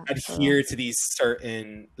yeah. adhere to these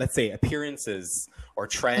certain, let's say, appearances or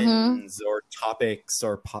trends or topics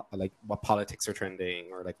or like what politics are trending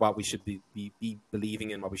or like what we should be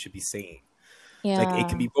believing in, what we should be saying. Yeah. Like it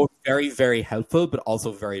can be both very, very helpful, but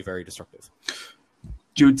also very, very destructive.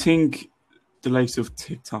 do you think the likes of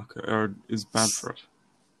TikTok is bad for it?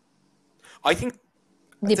 I think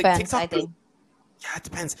Depends, TikTok I think. Yeah, it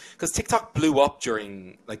depends. Because TikTok blew up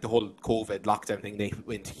during like the whole COVID lockdown thing. They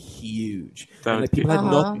went huge. And, like,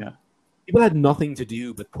 people had nothing to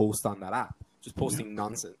do but post on that app, just posting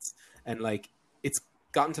nonsense. And like it's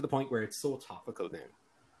gotten to the point where it's so topical now.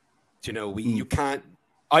 Do you know, you can't.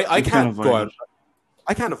 I can't go out.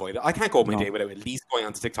 I can't avoid it. I can't go my day without at least going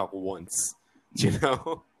onto TikTok once. Do you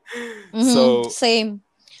know? So Same.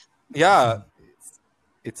 yeah,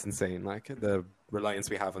 it's insane. Like the reliance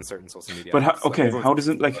we have on certain social media. But apps. Like,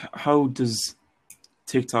 everyone's- how does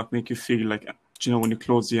TikTok make you feel? Like, do you know, when you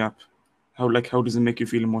close the app, how does it make you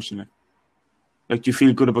feel emotionally? Like, do you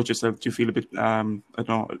feel good about yourself? Do you feel a bit I don't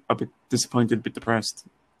know, a bit disappointed, a bit depressed,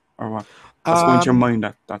 or what? What's going to your mind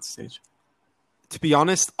at that stage? To be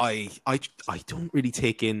honest, I don't really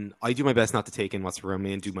take in. I do my best not to take in what's around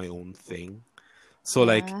me and do my own thing. So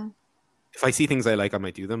like, Yeah. if I see things I like, I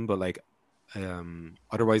might do them. But like,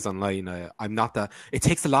 otherwise online, I'm not that. It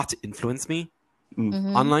takes a lot to influence me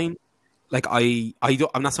Mhm. online. Like I'm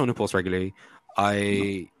not someone who posts regularly.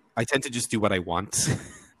 I tend to just do what I want.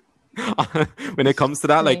 When it comes to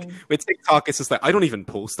that, like Same. with TikTok, it's just like I don't even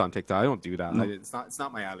post on TikTok. I don't do that. No. It's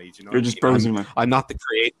not my alley. You know, You're what I just mean? browsing, like. I'm not the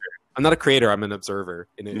creator. I'm not a creator. I'm an observer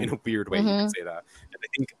in a weird way. You Mhm. can say that. And I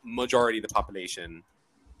think majority of the population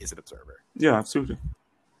is an observer. Yeah, absolutely.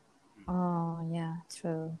 Oh yeah,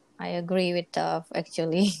 true. I agree with Duff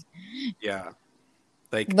actually. Yeah,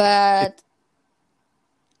 like But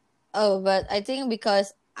but I think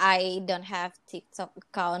because I don't have TikTok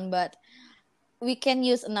account, but we can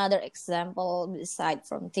use another example beside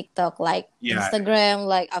from TikTok, like Yeah. Instagram.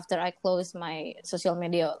 Like after I close my social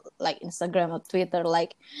media, like Instagram or Twitter,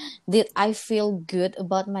 like did I feel good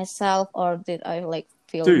about myself, or did I like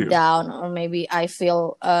feel Do you? down, or maybe I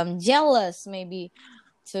feel jealous, maybe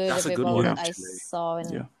to That's the a good people one, that I actually. saw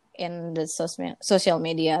Yeah. in the social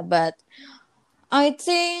media. But I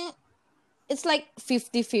think it's like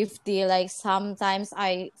 50-50. Like sometimes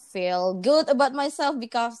I feel good about myself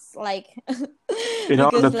because like It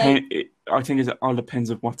all because like depends. I think it all depends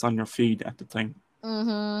of what's on your feed at the time.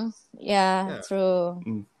 yeah, Yeah. true.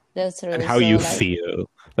 Mm. That's true. and how So, you like, feel.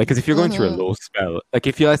 Like, because if you're going through a low spell, like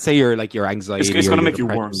if you let's say you're like your anxiety, It's or going to your make you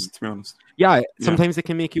depression- worse, to be honest. Yeah, sometimes it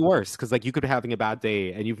can make you worse because like you could be having a bad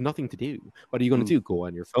day and you've nothing to do. What are you going to do? Go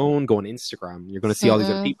on your phone, go on Instagram. You're going to see all these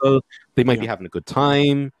other people. They might be having a good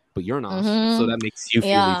time, but you're not. So that makes you feel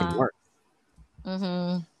even Yeah.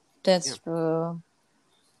 worse. That's Yeah. true.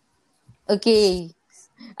 Okay.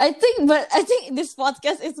 I think this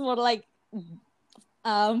podcast is more like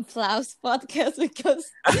Flau's podcast because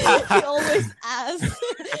he always asks.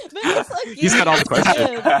 But it's okay. He's got all the It's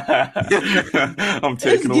questions. good. I'm It's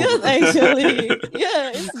taking over. good actually.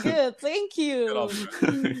 Yeah, it's good. Thank Get all you.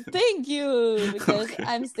 the Thank you. Because Okay.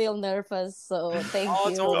 I'm still nervous, so thank Oh,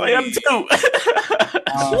 you. don't I am too.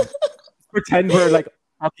 Pretend we're like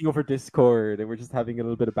talking over Discord and we're just having a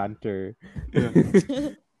little bit of banter. Yeah.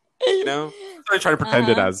 You know, I try to pretend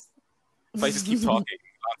it Uh-huh. as if I just keep talking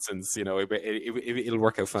nonsense, you know, it'll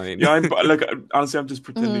work out fine. Yeah, honestly, I'm just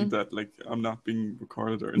pretending Mm-hmm. that like I'm not being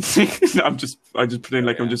recorded or anything. I just pretend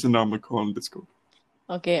like I'm just a normal call on Discord.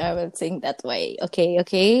 Okay, I will think that way. Okay.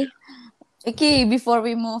 Before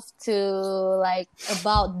we move to like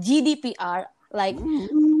about GDPR, like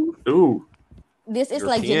Ooh, this is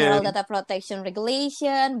like general European. data protection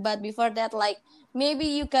regulation, but before that, like maybe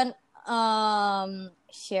you can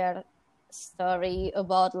share story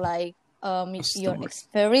about like your story.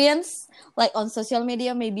 experience like on social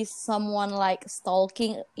media, maybe someone like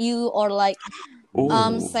stalking you, or like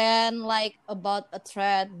oh, send like about a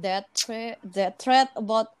thread that thread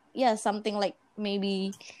about something like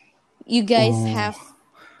maybe you guys Oh. have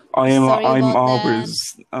I'm sorry about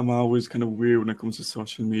I'm always kind of weird when it comes to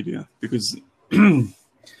social media because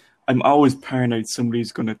I'm always paranoid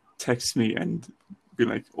somebody's gonna text me and be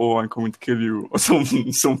like, "Oh, I'm coming to kill you" or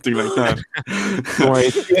something like that. Don't worry.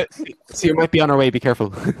 So you might be on our way. Be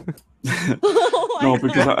careful. Oh my No,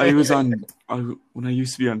 because God. I was when I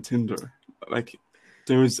used to be on Tinder, like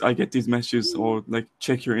I get these messages or like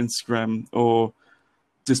check your Instagram or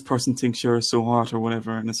this person thinks you're so hot or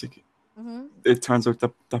whatever, and it's like Mhm. it turns out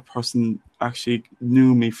that person actually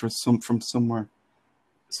knew me from somewhere.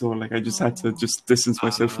 So like I just had to just distance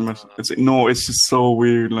myself from it. It's like no, it's just so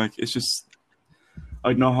weird. Like it's just I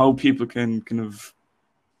don't know how people can kind of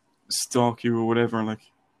stalk you or whatever. Like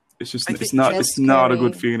it's just I think it's not that's a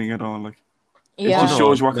good scary. feeling at all. Like it Yeah. just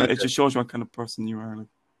shows what Imagine. it just shows what kind of person you are. Like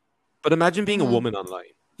But imagine being a Mhm. woman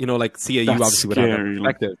online. You know, like see, you That's obviously would have that scary,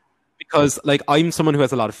 like- perspective. Because like I'm someone who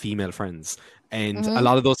has a lot of female friends, and a Mhm.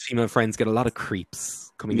 lot of those female friends get a lot of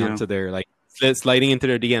creeps coming Yeah. onto their like sliding into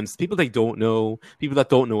their DMs. People they don't know, people that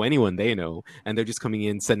don't know anyone they know, and they're just coming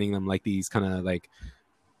in sending them like these kind of like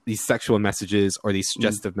these sexual messages or these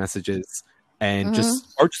suggestive messages, and just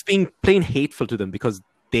being plain hateful to them because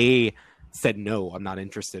they said no, I'm not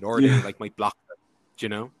interested, or Yeah. they like might block them. Do you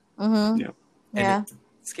know? Mhm. Yeah. Yeah.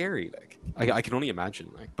 It's scary. Like I can only imagine.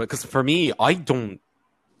 Like, because for me, I don't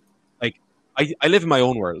like I live in my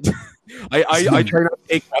own world. I try not to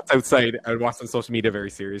take what's outside and what's on social media very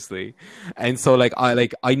seriously, and so like I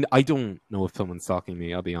don't know if someone's stalking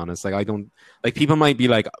me. I'll be honest. Like I don't like people might be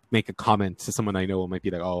like make a comment to someone I know, might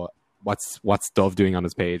be like, oh, what's Dove doing on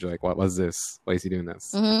his page? Like what was this? Why is he doing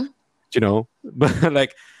this? Mm-hmm. You know, but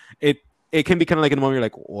like it can be kind of like in the moment you're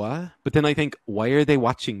like, what? But then I think, why are they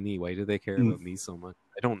watching me? Why do they care about me so much?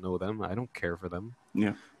 I don't know them. I don't care for them.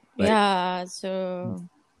 Yeah. Like, Yeah, so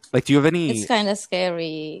like, do you have any? it's kind of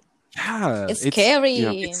scary. Yeah, It's scary.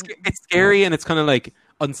 yeah. It's scary and it's kind of like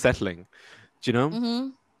unsettling. Do you know? Mm-hmm.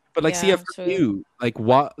 But like, Yeah, see, for true. you, like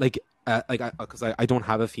what, like because I don't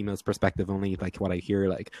have a female's perspective, only like what I hear,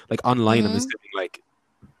 like online. I'm Mhm. assuming like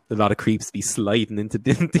a lot of creeps be sliding into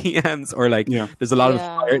DMs, or like Yeah. there's a lot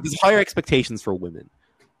Yeah. of there's higher expectations for women.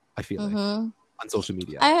 I feel like Mm-hmm. on social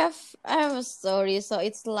media. I have a story. So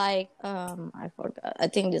it's like I forgot. I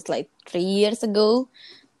think it's like 3 years ago.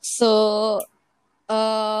 So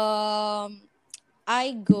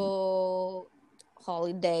I go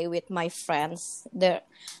holiday with my friends. There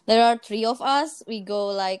are 3 of us. We go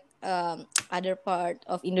like other part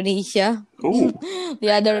of Indonesia. Oh. the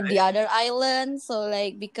other island. So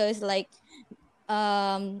like because like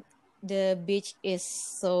the beach is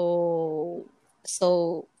so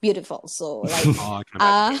beautiful. So like Oh, I can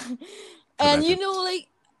imagine. and you imagine. know like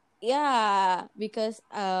yeah, because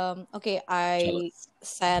okay, I Jealous.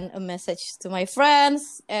 send a message to my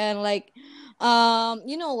friends, and like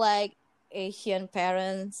you know like Asian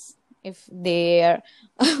parents, if they're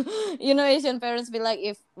you know, Asian parents be like,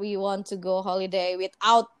 if we want to go holiday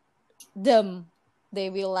without them,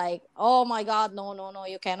 they will like, oh my god, no,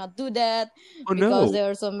 you cannot do that, Oh because no. there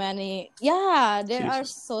are so many, yeah, they are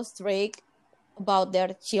Jesus. so strict about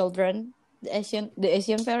their children, the Asian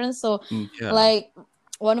parents. So Yeah. like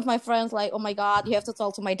one of my friends like, oh my god, you have to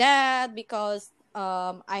talk to my dad, because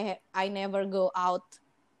I never go out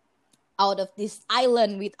of this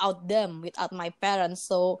island without them, without my parents.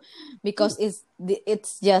 So because it's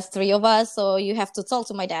just 3 of us, so you have to talk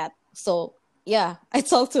to my dad. So yeah, I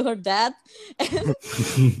talked to her dad,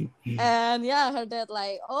 and yeah, her dad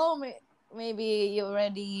like, oh, maybe you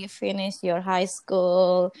already finished your high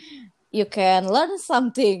school, you can learn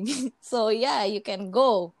something. So yeah, you can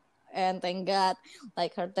go. And thank god,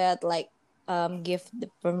 like her dad like give the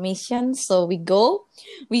permission, so we go.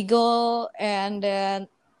 And then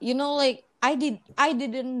you know like I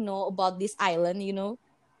didn't know about this island, you know.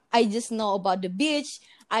 I just know about the beach.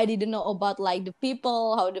 I didn't know about like the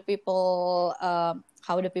people, how the people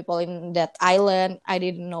in that island. I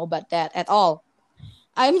didn't know about that at all.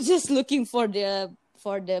 I'm just looking for the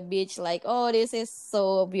beach, like, oh, this is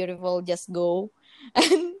so beautiful, just go.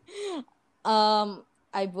 And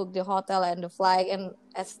I booked the hotel and the flight and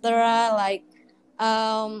etc. Like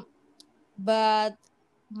but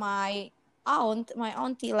my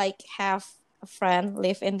auntie like have a friend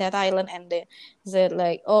live in that island, and they said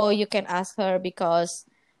like, oh, you can ask her, because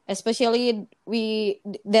especially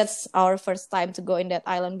that's our first time to go in that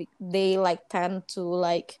island. They like tend to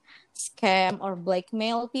like scam or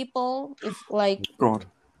blackmail people if like God.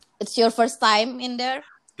 it's your first time in there.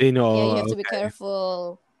 They know. Yeah, you have to be Okay.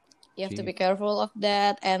 careful. You have to Gee. be careful of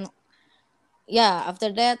that. And yeah,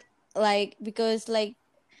 after that, like, because like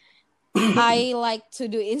I like to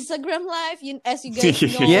do Instagram live, as you guys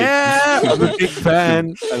know. Yeah, I'm a big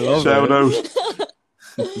fan. I love Shout it. out.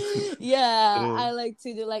 Yeah, I like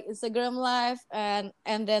to do like Instagram live, and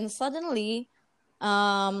then suddenly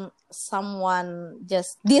someone,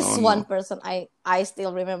 just this Oh, one no. person, I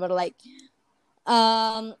still remember, like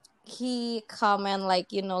he comment,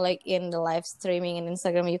 like, you know, like in the live streaming in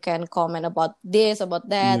Instagram, you can comment about this, about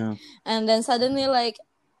that. Yeah. And then suddenly like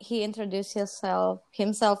he introduced himself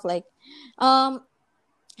like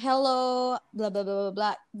hello, blah blah blah blah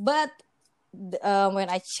blah. But when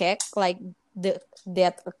I check like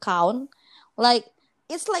that account, like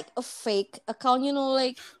it's like a fake account, you know,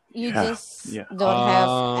 like you Yeah, just yeah. don't have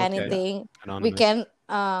Okay. anything. We Anonymous. can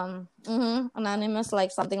anonymous,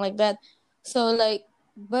 like something like that. So like,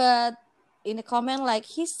 but in the comment, like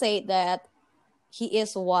he said that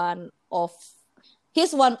he's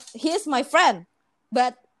my friend,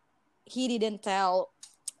 but he didn't tell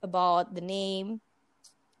about the name,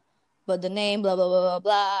 blah blah blah blah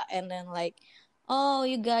blah. And then like, oh,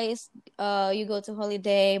 you guys you go to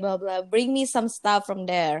holiday, blah blah, bring me some stuff from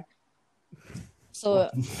there. So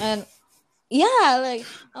and yeah, like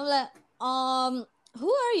I'm like,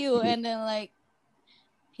 who are you? And then like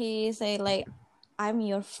he say like, I'm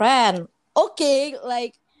your friend. Okay,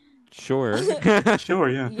 like Sure. Sure,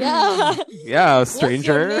 yeah. yeah. Yeah, What's your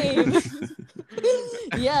stranger. name?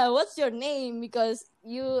 Yeah, what's your name? Because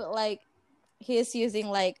you like, he's using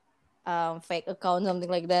like fake account, something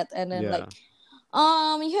like that, and then Yeah.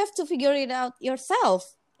 you have to figure it out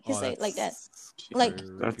yourself. He Oh, said like that. that's Like,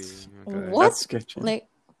 creepy. Okay. what? That's sketchy. Like,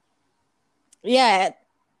 yeah.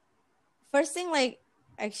 First thing, like,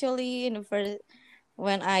 actually, in the first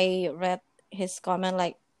when I read his comment,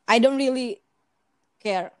 like, I don't really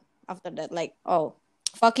care after that. Like, oh,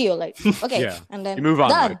 fuck you. Like, okay, Yeah. and then You move on.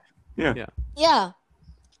 done. Like, Yeah. yeah. Yeah.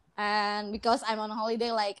 And because I'm on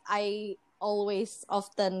holiday, like I always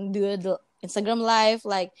often do the Instagram live,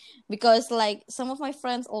 like because like some of my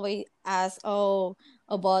friends always ask, oh,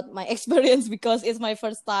 about my experience because it's my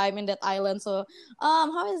first time in that island. So,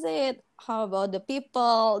 how is it? How about the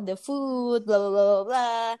people, the food, blah blah blah blah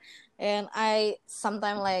blah. And I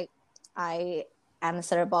sometimes like I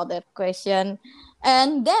answer about that question,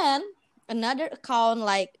 and then another account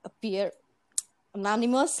like appear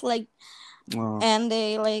anonymous, like, Wow. and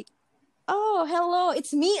they like, oh, hello,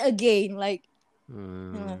 it's me again. Like,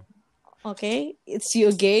 Mm. okay, it's you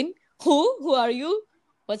again. Who are you?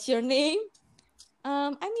 What's your name?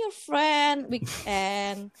 I'm your friend.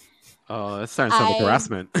 And Oh, that sounds like I,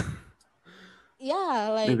 harassment. yeah,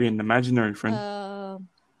 like, Maybe an imaginary friend.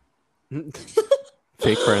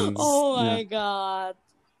 Fake friends. oh my Yeah. god.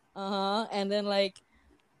 And then like,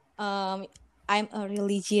 I'm a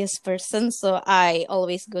religious person, so I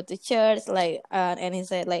always go to church. Like, and he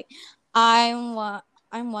said like, I'm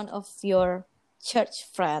one of your church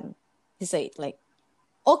friend. He said like,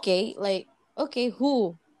 okay, like, okay,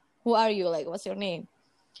 who are you? Like, what's your name?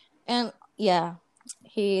 And yeah,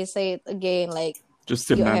 he said again like, Just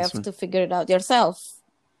you didn't have answer. to figure it out yourself.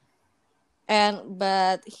 And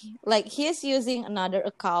but like he's using another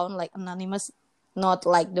account, like anonymous, not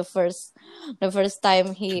like the first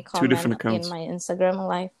time he Two different comment in accounts. my Instagram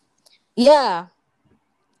live. Yeah,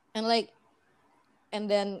 and like, and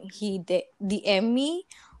then he DM me,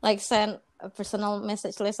 like send a personal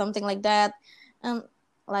message, like something like that, and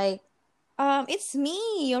like, it's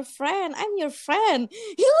me, your friend. I'm your friend.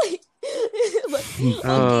 He like, but,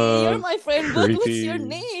 okay, you're my friend, but what's your Creepy.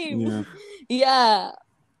 name? Yeah. Yeah,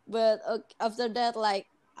 but after that, like,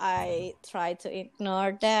 I try to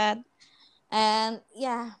ignore that, and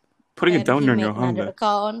yeah, Putting it and down he there in your made hand. another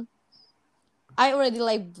account. I already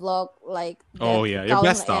like blocked like that Oh yeah, you're account,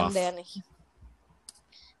 best and off. then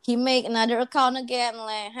he make another account again,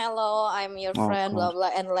 like, hello, I'm your Oh, friend, blah God.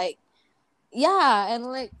 blah, and like, yeah, and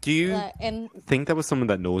like, Do you and think that was someone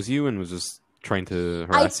that knows you and was just trying to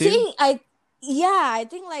I harass you? think I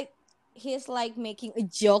think like he's like making a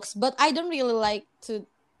jokes, but I don't really like to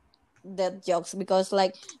that jokes because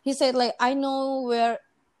like he said like, I know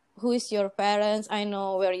who is your parents, I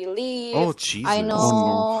know where you live, Oh Jesus! I Oh, no.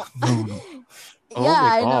 know No, no. Oh yeah,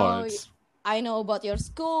 my God! I know about your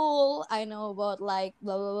school, I know about like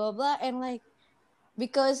blah blah blah blah, and like,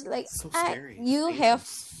 because like So scary. you It's have,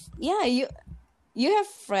 dangerous. yeah, you have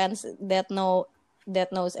friends that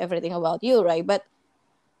knows everything about you, right? But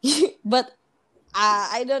but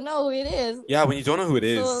I don't know who it is. Yeah, when you don't know who it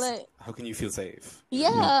is, So like, how can you feel safe?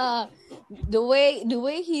 yeah, the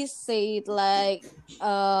way he said like,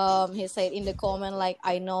 he said in the comment like,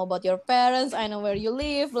 I know about your parents, I know where you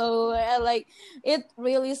live, blah, blah, blah, and like, it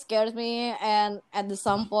really scares me. And at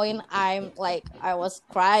some point, I was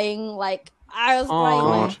crying, like I was crying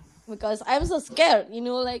like, God. because I'm so scared,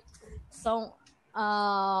 like, so But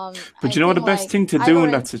I you know what? think The best like thing to I do in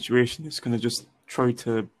already, that situation is kind of just try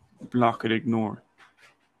to block it, ignore.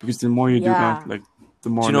 Because the more you do yeah. that, like, the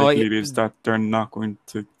more you know what? likely it is that they're not going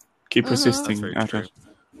to keep Mhm. That's persisting very at true. it.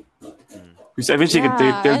 Because eventually Yeah,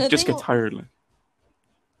 and they'll the just thing- get tired. Like.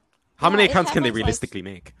 How many Yeah, it accounts can they happens, like, realistically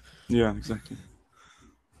make? Yeah, exactly.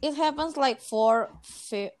 it happens like four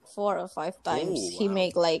or five times. Oh, He wow.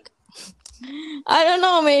 make like, I don't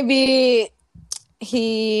know, maybe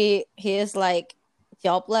he is like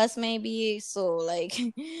jobless, maybe, so like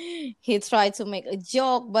he tried to make a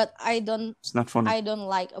joke, but It's not funny. I don't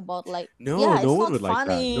like about like, No, yeah, no it's one not would like that.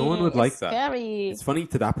 funny, No one would it's like that. scary. It's funny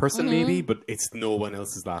to that person maybe, Mhm. but it's no one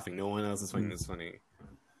else is laughing. No one else is finding this funny.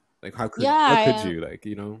 Like how could Yeah, you, like,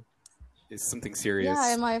 it's something serious.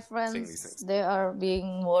 yeah, and my saying these friends, things. they are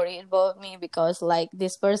being worried about me because like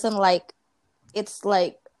this person, like, it's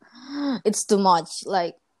like, it's too much,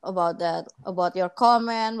 like, about that, about your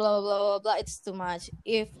comment, blah blah blah blah. It's too much.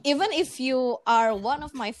 Even if you are one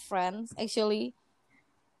of my friends, actually,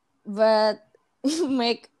 but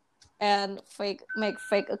make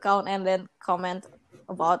fake account and then comment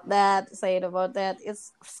about that, say it about that,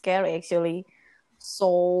 it's scary actually.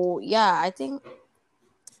 So yeah, I think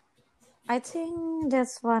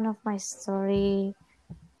that's one of my story.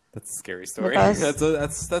 That's a scary story. Because-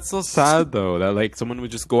 That's so sad though. That like someone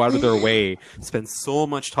would just go out of their way, spend so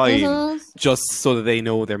much time Mhm. just so that they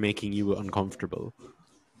know they're making you uncomfortable.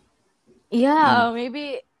 Yeah,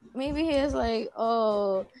 maybe he's like,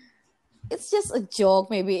 oh, it's just a joke.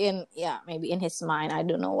 Maybe in his mind. I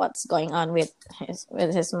don't know what's going on with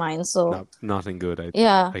his mind. So Nothing good.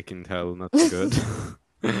 yeah, I can tell. Nothing good.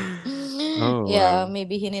 Oh, yeah, wow.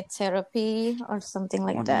 maybe he needs therapy or something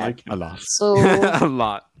like More that. than likely. A lot. So A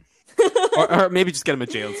lot. Or maybe just get him a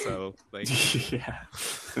jail cell. Like, Yeah.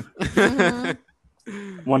 mhm.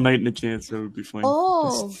 One night in a jail cell would be fine.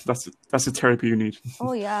 Oh. That's the therapy you need.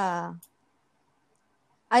 Oh yeah.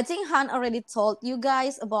 I think Han already told you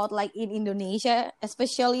guys about like in Indonesia,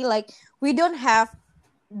 especially like we don't have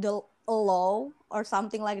the law or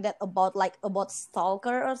something like that about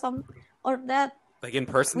stalker or some or that like in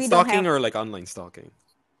person We don't stalking have- or like online stalking?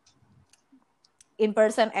 in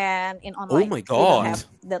person and in online. my We don't God. have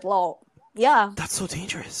that law. Yeah. That's so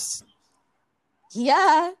dangerous.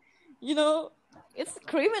 Yeah. You know, it's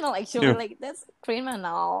criminal actually. Yeah. Like that's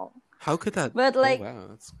criminal. How could that? But, like- oh,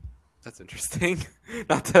 wow, that's interesting.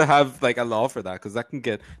 Not to have like a law for that, because that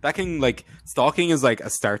can like stalking is like a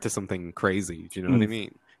start to something crazy. Do you know what I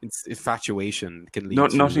mean? It's infatuation can lead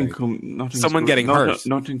to Nothing like, someone getting hurt.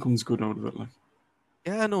 Nothing comes good out of it. Like,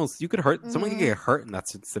 yeah, no, you could hurt someone can Mhm. get hurt in that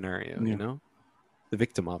scenario. Yeah. You know, the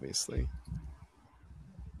victim obviously.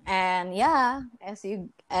 And yeah, as you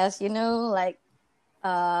know, like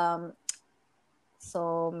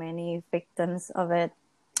so many victims of it.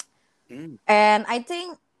 Mm. And I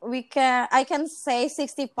think I can say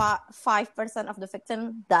 65% of the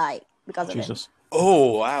victim died because of it. Jesus.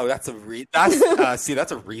 Oh wow, that's a really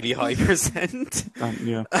high percent.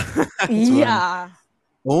 Yeah. Yeah.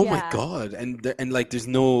 Oh my Yeah. god! And like, there's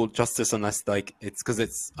no justice unless like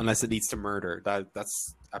unless it leads to murder.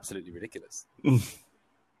 That's absolutely ridiculous.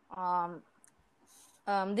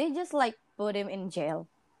 They just like put him in jail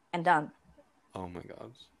and done. Oh my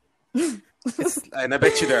god! And I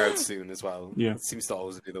bet you they're out soon as well. Yeah. It seems to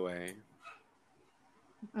always be the way.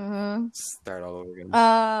 Mm-hmm. Start all over again.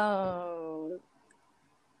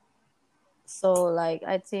 So like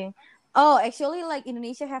I think, actually like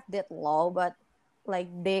Indonesia have that law, but like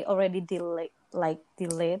they already delete that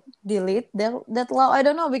law. I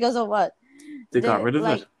don't know because of what. They got rid of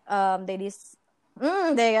like, it. They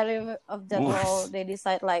got rid of that What? law. They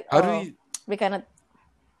decide like, How do you? we cannot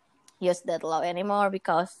use that law anymore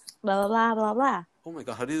because blah blah blah blah blah. Oh my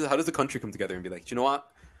god! How does the country come together and be like, do you know what?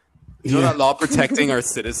 You know that law protecting our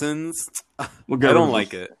citizens? We'll I get rid don't of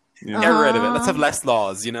like it. it. Yeah. Get rid of it. Let's have less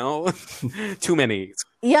laws. You know, too many.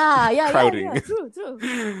 Yeah, Crowding. true.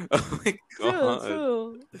 Oh my god!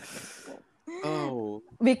 True. Oh.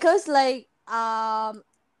 Because like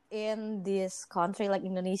in this country like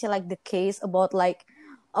Indonesia, like the case about the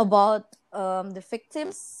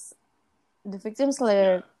victims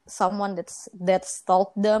like someone that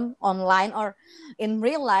stalked them online or in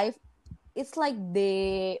real life, it's like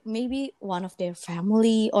they maybe one of their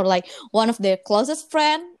family or like one of their closest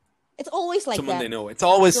friend. It's always like Someone that. they know. It's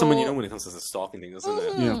always someone you So- know when it comes to the stalking thing, isn't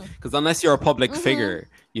it? Mhm. Yeah. Because unless you're a public Mhm. figure,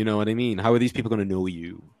 you know what I mean? How are these people going to know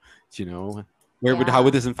you? Do you know? How Yeah.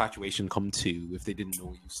 would this infatuation come to if they didn't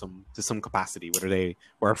know you to some capacity? Whether they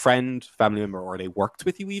were a friend, family member, or they worked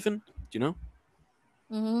with you even? Do you know?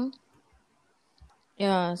 Mm-hmm.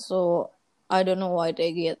 Yeah, so I don't know why they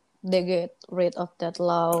get rid of that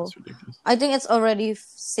law. That's ridiculous. I think it's already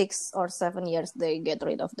 6 or 7 years they get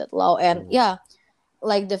rid of that law, and Oh. yeah,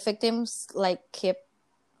 like the victims like keep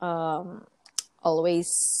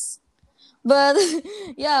always. But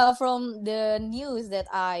yeah, from the news that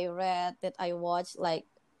I read, that I watched, like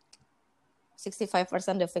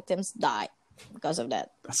 65% of victims die because of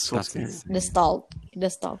that. That's so That's scary. insane. The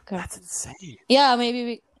stalker. That's insane. Yeah,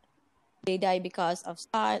 maybe they die because of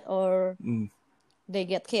suicide or Mm. they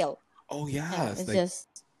get killed. Oh yeah, Yeah, it's it's like, just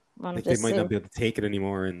one like of the they might not two. be able to take it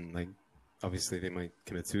anymore, and like obviously they might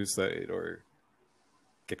commit suicide or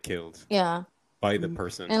get killed Yeah, by the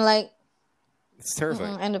person. and like It's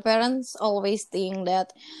terrifying. and the parents always think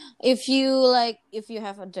that if you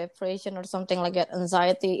have a depression or something like that,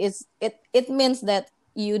 anxiety, it means that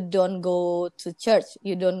you don't go to church,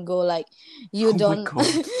 you don't go like you Oh my don't God.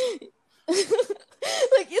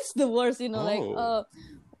 like it's the worst, Oh.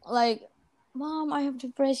 like mom, I have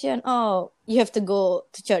depression, oh, you have to go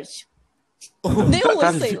to church. Oh, They always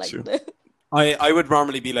that'll say fix like you. that. I would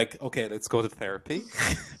normally be like, okay, let's go to therapy.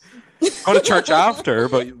 Go to church after,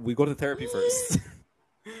 but we go to therapy first.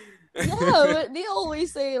 Yeah, but they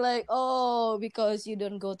always say like, oh, because you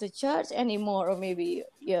don't go to church anymore, or maybe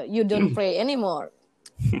you don't pray anymore.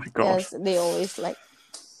 Oh my gosh. Yes, they always like.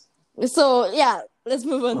 So yeah, let's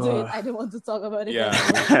move on to it. Uh, I don't want to talk about it Yeah.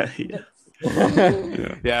 anymore.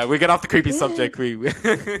 yeah. Yeah, we get off the creepy subject.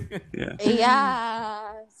 Yeah.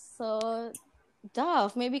 Yeah. So,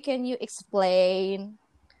 Dove, maybe can you explain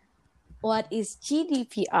what is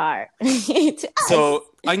GDPR to us? So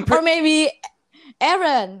I'm Or maybe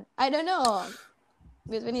Aaron, I don't know.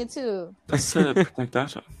 Between you two. That's protect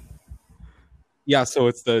data. yeah. So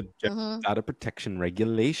it's the Mhm. data protection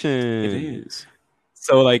regulation. It is.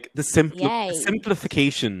 So like the Yay.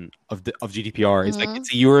 simplification of GDPR is like Mhm.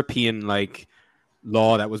 it's a European like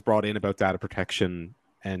law that was brought in about data protection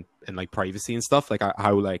and like privacy and stuff, like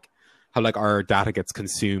how our data gets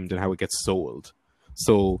consumed and how it gets sold.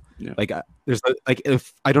 So Yeah. like there's like,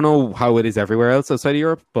 if I don't know how it is everywhere else outside of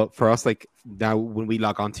Europe, but for us, like now when we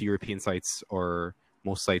log on to European sites or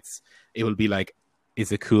most sites, it will be like,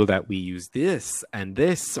 is it cool that we use this and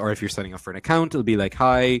this? Or if you're signing up for an account, it'll be like,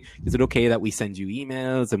 hi, is it okay that we send you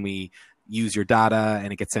emails and we use your data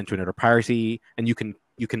and it gets sent to another party? And you can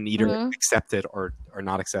either Mhm. accept it or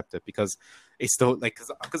not accept it, because it's still like,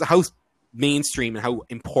 because of how mainstream and how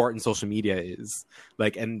important social media is.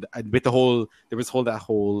 Like, and with the whole, there was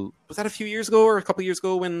was that a few years ago or a couple of years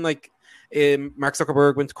ago when like Mark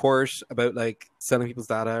Zuckerberg went to court about like selling people's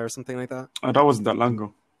data or something like that? Oh, that wasn't that long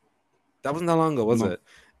ago. That wasn't that long ago, was No. it?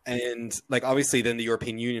 And like obviously then the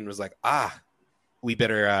European Union was like, we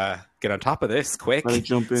better get on top of this quick. Better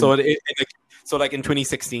jump in. So like in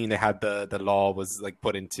 2016 they had the law was like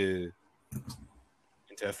put into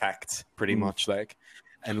effect pretty much, like,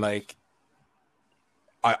 and like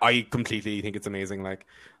I completely think it's amazing. Like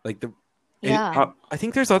the Yeah. I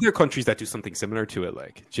think there's other countries that do something similar to it.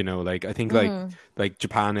 Like, you know, like I think Mhm. like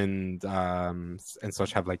Japan and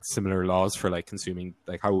such have like similar laws for like consuming,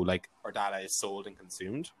 like how like our data is sold and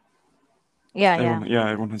consumed. Yeah.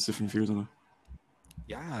 Everyone has different views on it.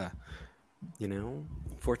 Yeah, you know,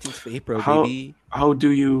 14th of April, How baby. how do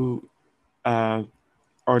you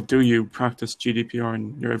or do you practice GDPR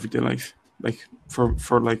in your everyday life? Like for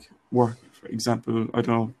like work, for example, I don't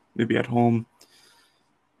know, maybe at home.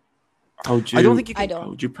 How do you, I don't think you I can. how don't.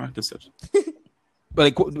 would you practice it?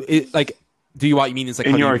 But like, do you what you mean is like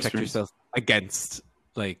In how do you your protect experience. yourself against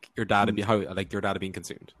like your data how like your data being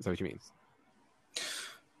consumed? Is that what you mean?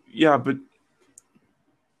 Yeah, but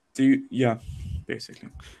do you? Yeah, basically.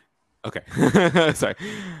 Okay, sorry.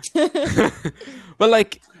 But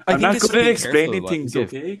like, I I'm think not it's good at being explaining careful what you things. give.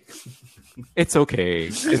 Okay. It's okay.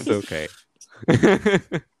 It's okay.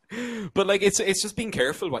 But like, it's just being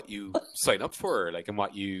careful what you sign up for, like, and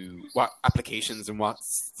what applications and what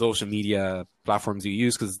social media platforms you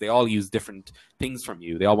use, because they all use different things from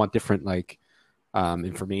you. They all want different like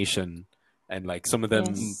information, and like some of them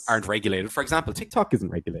Yes. aren't regulated. For example, TikTok isn't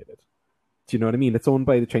regulated. Do you know what I mean? It's owned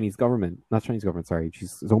by the Chinese government, not Chinese government. Sorry,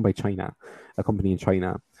 it's owned by China, a company in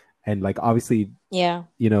China, and like obviously, Yeah.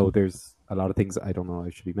 you know, there's a lot of things I don't know I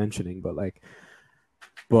should be mentioning,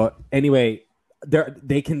 but anyway,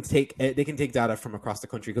 they can take data from across the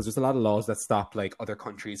country, because there's a lot of laws that stop like other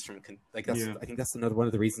countries from like that's Yeah. I think that's another one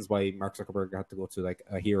of the reasons why Mark Zuckerberg had to go to like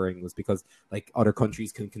a hearing, was because like other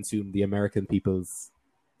countries can consume the American people's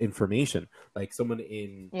information. Like someone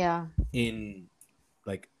in Yeah.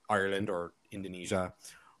 like Ireland or Indonesia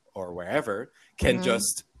or wherever can Mhm.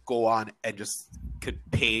 just go on and just could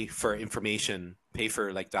pay for information, pay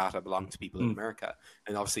for like data belonging to people in America.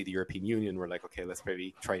 And obviously the European Union were like, okay, let's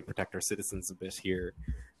maybe try and protect our citizens a bit here,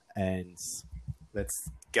 and let's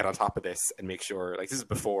get on top of this and make sure, like, this is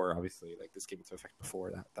before, obviously, like this came into effect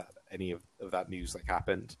before that any of that news like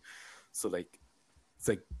happened. So like it's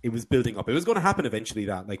like it was building up. It was going to happen eventually,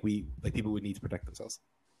 that like people would need to protect themselves.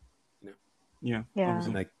 Yeah. Yeah. And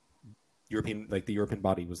Obviously. like the European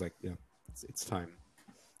body was like, yeah, it's time.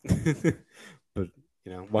 But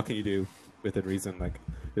you know, what can you do within reason? Like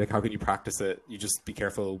how can you practice it? You just be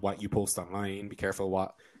careful what you post online. Be careful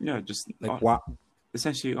what Yeah. Just like what.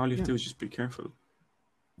 essentially all you have to do is just be careful.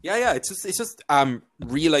 Yeah. It's just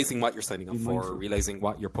realizing what you're signing up Be for, mindful. realizing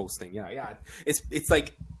what you're posting. Yeah. It's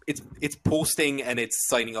like it's posting and it's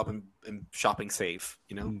signing up and shopping safe.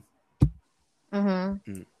 You know.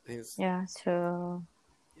 Mhm. It's- Yeah. True.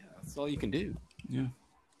 yeah, that's all you can do. Yeah.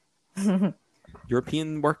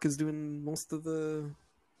 European work is doing most of the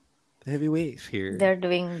heavy weight here. They're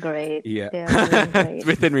doing great. Yeah, They're doing great.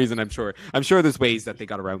 within reason. I'm sure there's ways that they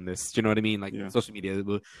got around this. Do you know what I mean? Like social media,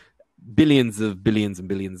 billions and billions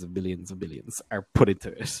of billions are put into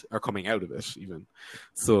it, are coming out of it even.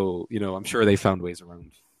 So you know, I'm sure they found ways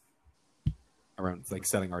around like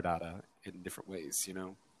selling our data in different ways. You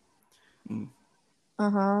know.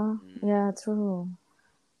 Yeah. True.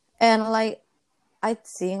 And like, I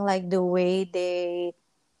think like the way they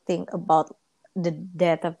think about the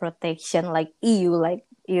data protection, like EU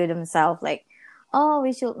themselves, like, oh,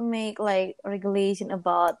 we should make like regulation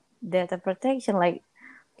about data protection. Like,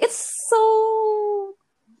 it's so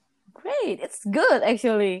great. It's good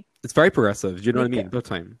actually. It's very progressive. Do you know what I mean? Because, About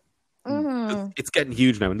time. mm-hmm. It's getting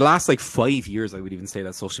huge now. In the last like 5 years, I would even say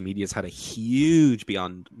that social media has had a huge,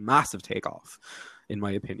 beyond massive takeoff, in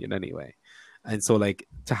my opinion, anyway. And so, like,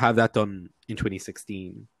 to have that done in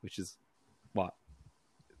 2016, which is what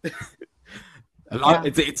a lot.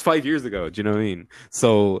 Yeah. It's 5 years ago. Do you know what I mean?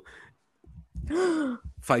 So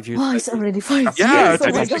 5 years. Oh, it's already 5 Yeah, years. Oh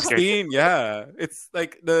my god. 2016. Yeah, it's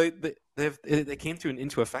like they came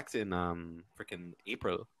into effect in freaking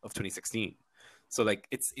April of 2016. So like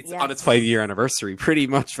it's Yes. on its 5-year anniversary pretty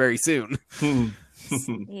much very soon.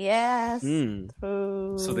 Yes. Mm.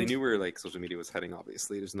 True. So they knew where like social media was heading.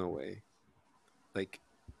 Obviously, there's no way. Like,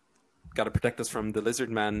 got to protect us from the lizard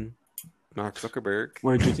man, Mark Zuckerberg.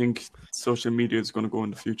 Where do you think social media is going to go in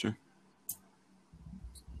the future?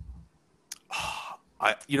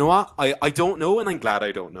 You know what? I don't know, and I'm glad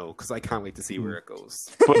I don't know because I can't wait to see where it goes.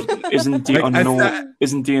 But isn't the Like, as unknown that-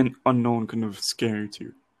 isn't the unknown kind of scary to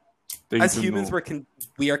you? That you As don't humans, know.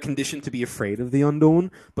 we are conditioned to be afraid of the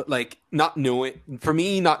unknown, but like not knowing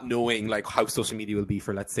like how social media will be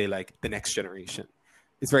for, let's say, like the next generation,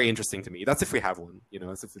 it's very interesting to me. That's if we have one, you know,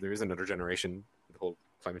 as if there is another generation, the whole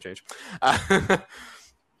climate change.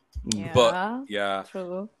 Yeah. But yeah,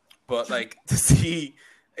 True. but like to see,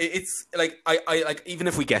 it's like I like, even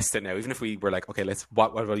if we guessed it now, even if we were like, okay, let's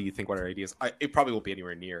what do you think? What are ideas? It probably won't be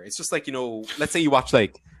anywhere near. It's just like, you know, let's say you watch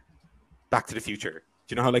like Back to the Future.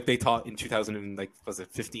 Do you know how like they thought in 2000 and like was it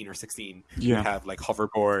 15 or 16? Yeah. You'd have like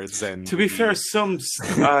hoverboards and. To be fair, some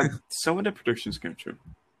of the predictions came true.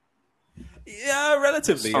 Yeah,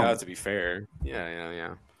 relatively. Some. Yeah, to be fair.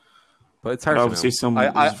 Yeah. But it's hard. But to obviously, know. some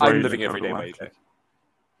was I'm very, living like, every day out of by whack, day. like.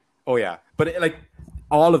 Oh yeah, but like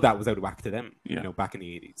all of that was out of whack to them. Yeah. You know, back in the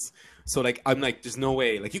 80s. So like, I'm like, there's no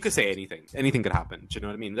way. Like, you could say anything. Anything could happen. Do you know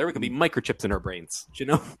what I mean? There could be microchips in our brains. Do you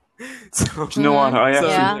know? So, Do you know what? I actually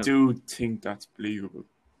Yeah. do think that's believable.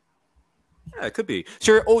 yeah, it could be.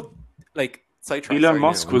 Sure. Oh, like sidetrack. Elon sorry,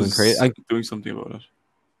 Musk now. I'm going was crazy. doing something about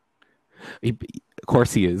it. Of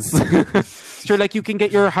course he is. Sure, like you can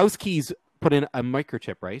get your house keys put in a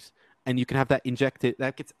microchip, right? And you can have that injected.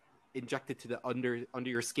 That gets injected to the under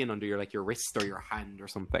your skin, under your like your wrist or your hand or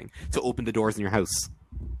something, to open the doors in your house.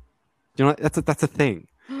 You know, that's a thing.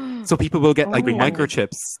 So people will get like Oh.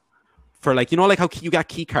 microchips for like, you know, like how you got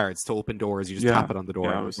key cards to open doors. You just Yeah. tap it on the door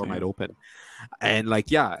Yeah, I and was the door might seeing. open. And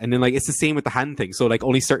like, yeah, and then like it's the same with the hand thing. So like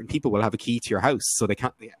only certain people will have a key to your house, so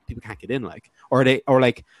people can't get in. Like, or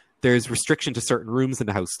like there's restriction to certain rooms in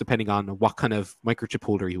the house depending on what kind of microchip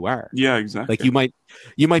holder you are. Yeah, exactly. Like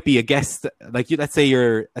you might be a guest. Like let's say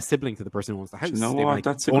you're a sibling to the person who owns the house. Do you know They what? might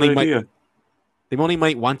That's a only good idea. They only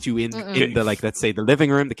might want you in the like, let's say the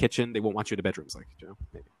living room, the kitchen. They won't want you in the bedrooms. Like, you know,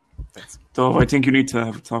 maybe. Thanks. So I think you need to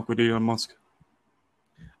have a talk with Elon Musk.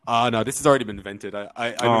 No, this has already been invented.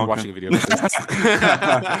 I've been okay. watching a video. About this. So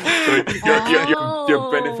you're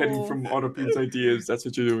Oh. benefiting from other people's ideas. That's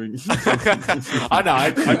what you're doing. I know.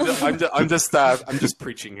 I'm just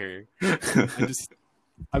preaching here.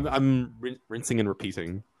 I'm rinsing and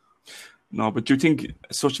repeating. No, but do you think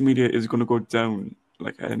social media is going to go down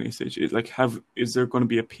like at any stage? Is there going to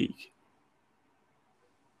be a peak?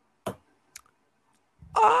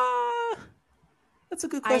 That's a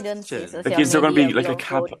good I question. don't see social Like, is there going to be media like a will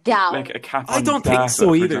cap? go down. Like a cap? I on don't think data, so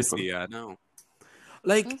for either. example? Yeah, no.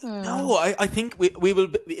 Like, Mhm. no, I think we will.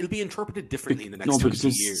 It'll be interpreted differently in the next No, 20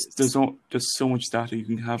 because years. there's so much data you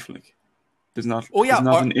can have. Like, there's not. Oh, yeah, there's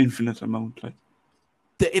not or- an infinite amount. Like,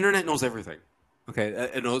 The internet knows everything. Okay,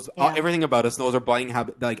 it knows Yeah. everything about us. Knows our buying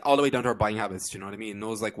habit, like all the way down to our buying habits. Do you know what I mean?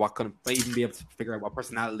 Knows like what kind of, might even be able to figure out what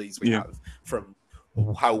personalities we Yeah. have from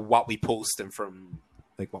what we post and from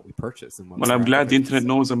like what we purchase and what. well, I'm glad the internet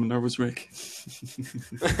knows I'm a nervous wreck.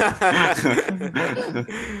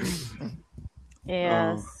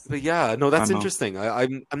 Yes. But yeah, no, that's I know. interesting.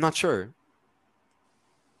 I'm not sure.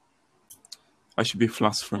 I should be a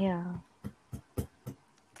philosopher. Yeah.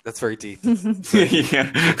 That's very deep.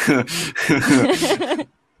 Yeah.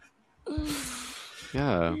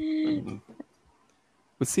 Yeah.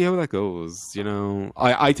 Let's see how that goes. You know,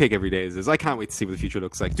 I take every day as is. I can't wait to see what the future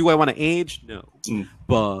looks like. Do I want to age? No. Mm.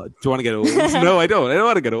 But do I want to get old? No, I don't. I don't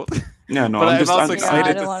want to get old. Yeah, no, But I'm I'm just, also I'm, excited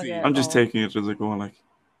I to don't wanna see. get I'm just old. taking it as I go, like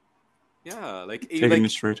Yeah, like taking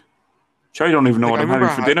it straight. Sure, I don't even know Like, what I I'm having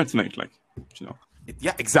remember for how- dinner tonight. Like, you know,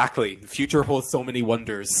 yeah, exactly. The future holds so many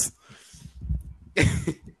wonders.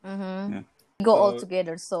 Mm-hmm. go all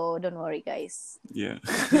together. So don't worry, guys. Yeah.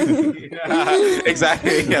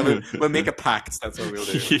 Exactly. Yeah, we'll make a pact. That's what we'll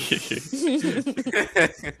do.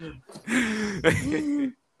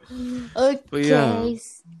 Okay. yeah.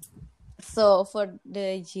 So for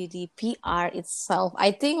the GDPR itself,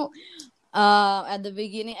 I think at the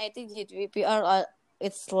beginning, I think GDPR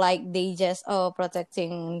it's like they just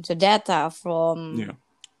protecting the data from Yeah.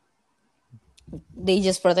 they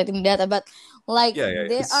just protecting data, but like Yeah, yeah,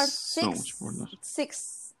 there are It's so much more than that.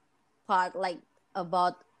 six part like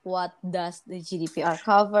about what does the GDPR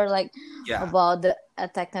cover, like Yeah. about the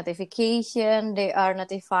attack notification. They are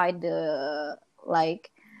notified the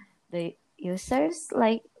users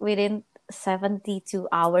like within 72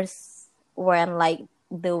 hours when like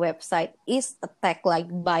the website is attacked like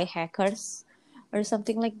by hackers or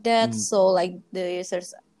something like that. So like the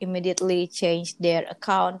users immediately change their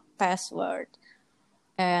account password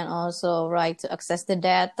and also right to access the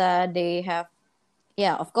data. They have,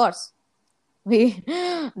 yeah, of course, we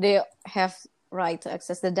they have right to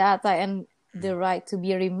access the data and the right to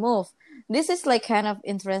be removed. This is like kind of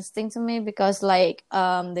interesting to me because like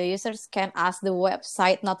the users can ask the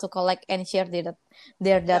website not to collect and share their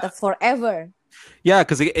data forever. Yeah,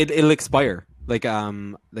 because it'll expire. Like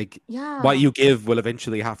Yeah. what you give will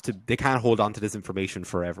eventually have to. They can't hold on to this information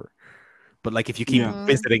forever. But like if you keep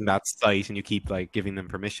visiting that site and you keep like giving them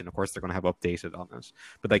permission, of course they're going to have updated on it.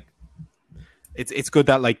 But like it's good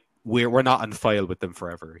that like we're not on file with them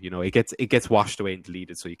forever. You know, it gets washed away and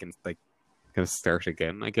deleted, so you can like kind of start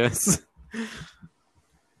again, I guess.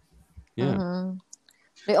 Yeah.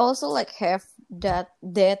 They also like have that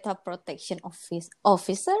data protection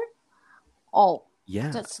officer. Oh, Yeah.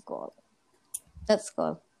 that's cool. That's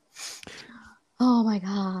cool. Oh my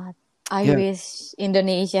god. I Yeah. wish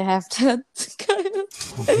Indonesia have that kind of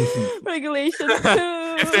regulation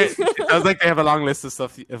too. It sounds like they have a long list of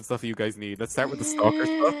stuff you guys need. Let's start with the stalker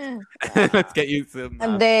stuff. Let's get you some.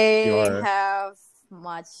 And they PR.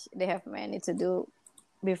 have many to do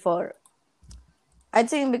before. I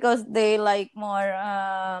think because they make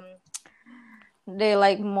law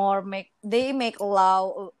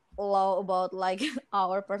about like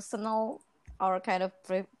our kind of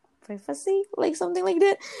privacy, like something like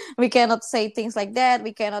that. We cannot say things like that.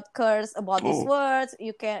 We cannot curse about these words.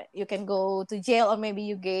 You can go to jail, or maybe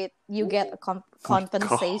you get a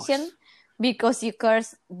compensation because you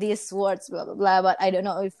curse these words, blah blah blah. But I don't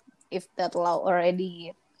know if that law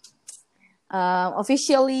already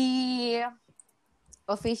officially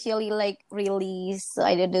like released.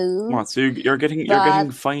 I don't know. What? So you're getting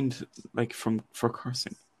fined like for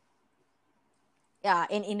cursing? Yeah,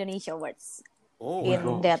 in Indonesian words. Oh, in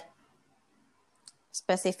wow. that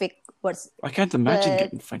specific words. I can't imagine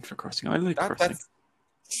getting fined for cursing. I like cursing.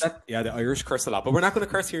 Yeah, the Irish curse a lot, but we're not going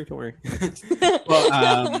to curse here. Don't worry.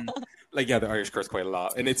 Well, like the Irish curse quite a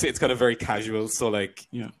lot, and it's kind of very casual. So like,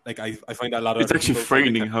 Yeah. like I find that a lot of It's actually people find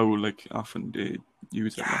it frightening how like often they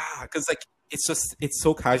use it. Yeah, because like it's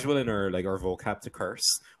so casual in our vocab to curse,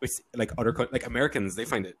 which like like Americans, they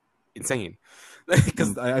find it insane.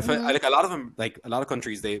 Because I find like a lot of them, like a lot of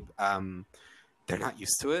countries, they're not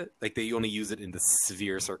used to it. Like they only use it in the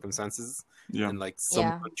severe circumstances. Yeah. And like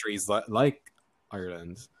some countries like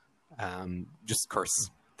Ireland, just curse.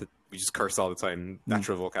 We just curse all the time.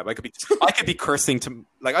 Natural vocab. I could be cursing to,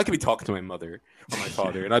 like, I could be talking to my mother or my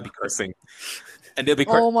father, and I'd be cursing, and they'll be.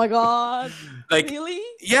 Oh my god! Like, really?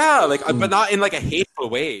 Yeah, like, but not in like a hateful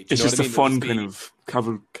way. It's just a fun kind of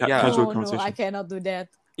casual conversation. No, I cannot do that.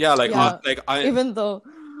 Yeah, like, even though.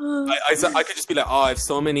 I could just be like, oh, I have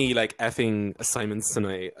so many like effing assignments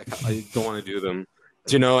tonight. I don't want to do them,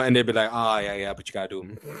 do you know? And they'd be like, oh yeah, but you gotta do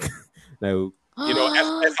them. No, you know,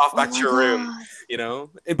 F off back to your room, you know.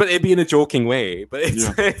 But it'd be in a joking way. But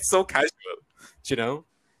it's so casual, do you know.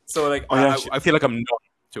 So like, I feel like I'm numb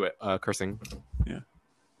to it, cursing. Yeah,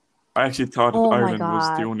 I actually thought Ireland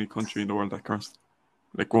was the only country in the world that cursed.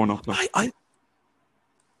 Like growing up, like. I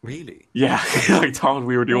really? Yeah, I thought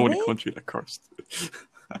we were the only country that cursed.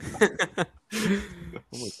 Oh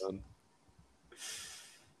my god!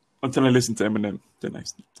 Until I listened to Eminem, then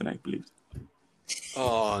I believed.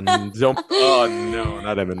 Oh no! Oh no!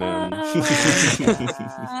 Not Eminem.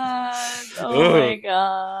 Oh my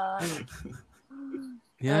god!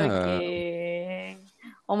 Yeah. Okay.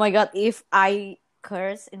 Oh my god! If I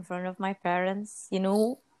curse in front of my parents, you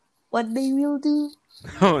know what they will do?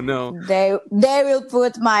 Oh no! They will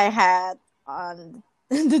put my head on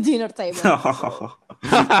the dinner table.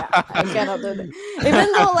 I cannot do that.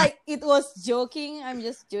 Even though like it was joking, I'm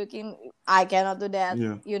just joking. I cannot do that.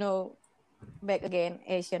 Yeah. You know, back again,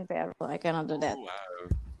 Asian parent. I cannot do that.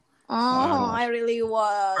 Oh, wow. I really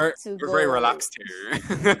want to we're go. very relaxed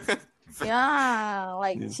here. Yeah,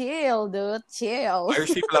 like Yeah. chill, dude, chill.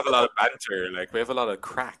 Irish people have a lot of banter. Like we have a lot of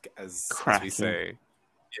crack, as Crack, we yeah. say.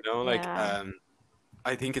 You know, like Yeah.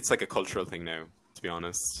 I think it's like a cultural thing now. To be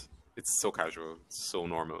honest, it's so casual, it's so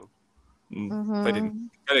normal. Mm. If I didn't, Mhm.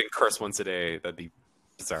 if I didn't curse once a day, that'd be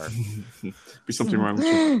bizarre. Be something wrong with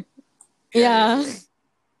you. Yeah.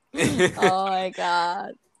 yeah. Oh my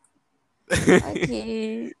god.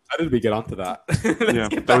 Okay. How did we get onto that? Yeah,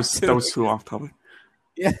 that was too off topic.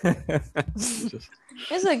 Yeah. Just,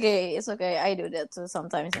 It's okay. It's okay. I do that too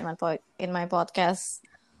sometimes in my podcast.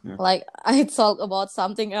 Yeah. Like I talk about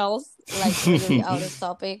something else, like really out of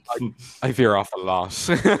topic. I veer off a lot.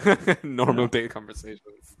 Normal day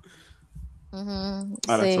conversations. Mm-hmm.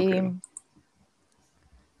 that's okay. Same.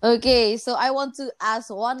 Okay, so I want to ask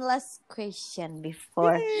one last question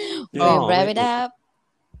before we Yeah. wrap it up.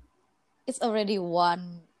 It's already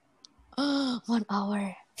 1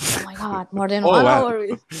 hour. Oh my god, more than Oh, 1 wow. hour.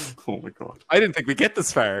 Oh my god. I didn't think we'd get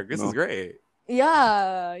this far. This No. is great.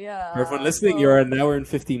 Yeah, yeah. For everyone listening, So- you're an hour and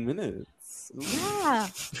 15 minutes. Yeah.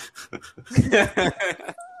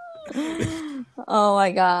 Oh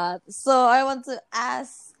my god. So I want to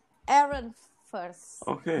ask Aaron first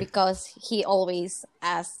Okay. because he always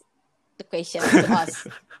asks the question to us.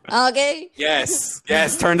 Okay? Yes,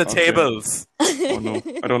 yes. Turn the Okay. tables. Oh no,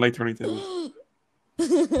 I don't like turning tables.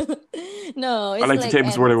 No, it's I like the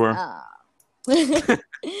tables where they were.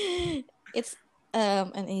 It's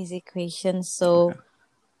an easy question. So,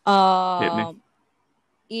 Hit me.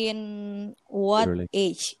 in what Literally.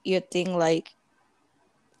 age you think like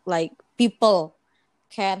people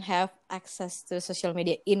can have access to social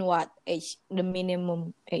media? In what age? The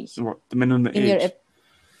minimum age? What, the minimum In your age?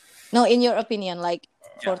 in your opinion, like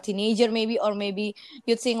for teenager maybe, or maybe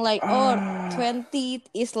you think like 20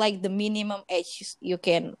 is like the minimum age you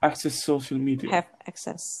can Access social media. have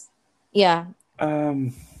access. Yeah.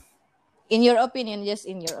 Um, In your opinion, just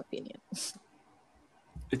in your opinion.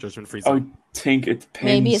 Judgment free I zone. think it depends.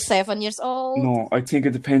 Maybe 7 years old. No, I think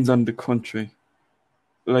it depends on the country.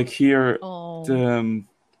 Like here, Oh.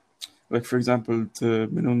 like for example, the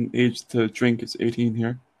minimum age to drink is 18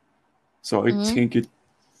 here. So I Mhm. think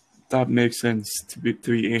that makes sense to be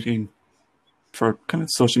 18 for kind of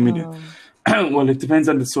social media. Oh. Well, it depends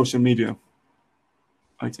on the social media,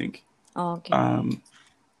 I think. Okay.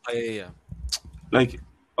 Yeah. Like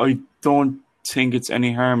I don't think it's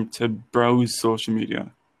any harm to browse social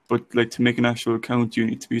media, but like to make an actual account, you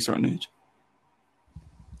need to be a certain age.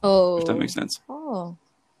 Oh. If that makes sense. Oh.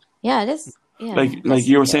 Yeah, that's yeah. Like that's-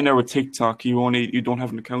 you were saying there with TikTok, you don't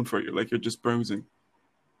have an account for it. Like you're just browsing.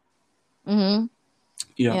 Mhm.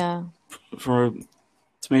 Yeah. Yeah. To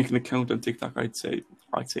make an account on TikTok, I'd say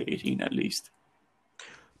 18 at least.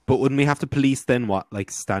 But wouldn't we have to police then what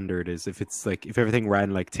like standard is? If it's like if everything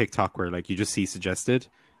ran like TikTok where like you just see suggested,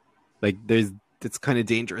 like it's kind of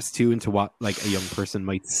dangerous too into what like a young person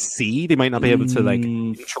might see. They might not be able to like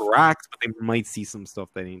interact, but they might see some stuff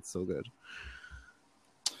that ain't so good.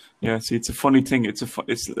 Yeah, see, it's a funny thing. It's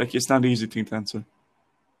like it's not an easy thing to answer.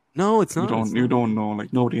 No, it's not. You don't know.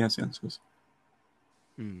 Like nobody has the answers.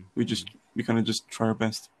 Hmm. We kind of just try our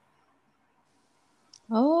best.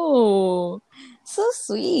 Oh. So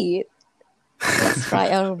sweet. Let's try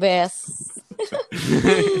our best.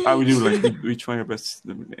 We do like we try our best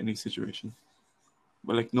in any situation.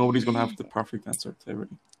 But like nobody's gonna have the perfect answer to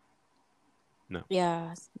everything.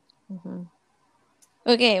 Yeah. Mhm.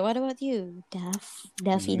 Okay, what about you,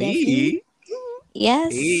 Daffy? Me?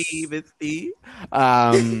 Yes. Hey, Misty.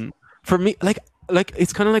 For me, like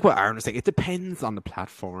it's kind of like what Aaron was saying. It depends on the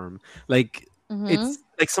platform. Like Mhm. it's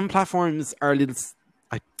like some platforms are a little.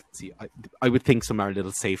 I would think some are a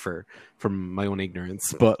little safer from my own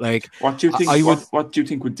ignorance, but like What do you think? I would- What do you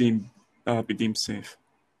think would be deemed safe?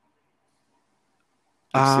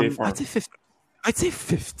 Like safe or- I'd say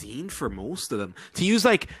 15 for most of them. To use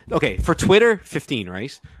like for Twitter, 15,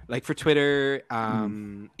 right? Like for Twitter,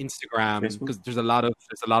 Instagram, Facebook? because there's a lot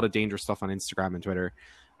of dangerous stuff on Instagram and Twitter.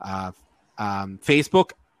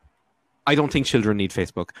 Facebook, I don't think children need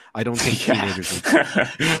Facebook. I don't think teenagers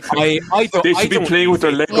need. I don't. They should I be don't playing need with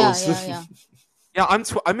their Facebook. Legos. Yeah. Yeah,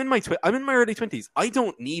 I'm in my early 20s. I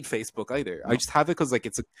don't need Facebook either. I just have it because like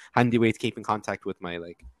it's a handy way to keep in contact with my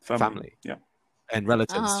like family. Yeah. And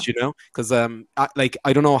relatives, Uh-huh. you know, because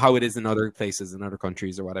I don't know how it is in other places, in other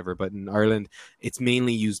countries or whatever, but in Ireland, it's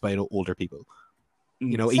mainly used by the older people.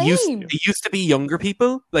 You know, Same. it used to be younger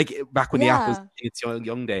people, like back when the app was Yeah. in its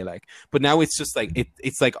young day, like. But now it's just like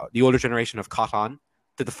it's like the older generation have caught on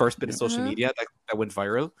did the first bit of social Mhm. media that went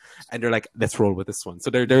viral, and they're like, let's roll with this one. So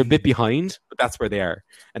they're a bit behind, but that's where they are,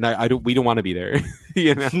 and we don't want to be there,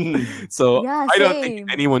 you know. So Yeah, I don't think same.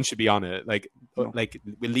 anyone should be on it. Like No. like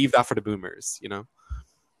we leave that for the boomers, you know.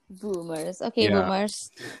 Boomers. Okay, Yeah.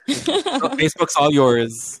 boomers. So Facebook's all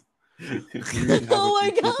yours. Oh my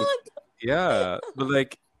god. Yeah, but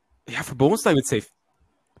like, yeah, for most I would say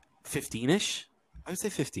 15ish. I would say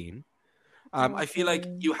 15. I feel like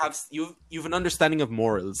Okay. you've an understanding of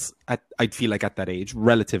morals I'd feel like at that age,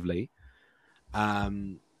 relatively.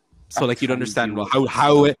 So At like you'd 12 understand you well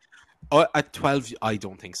how it. Oh, at 12, I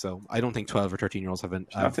don't think so. I don't think 12 or 13-year-olds have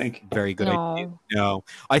I think. very good idea. No. No,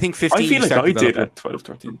 I think 15. I feel you like start I did developing at 12,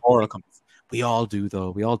 13. moral compass. We all do, though.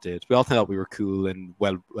 We all did. We all thought we were cool and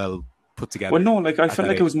well put together. Well, no, like I at felt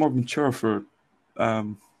that like it was more mature for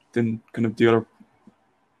than kind of the other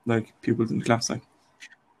like pupils in the class. Like,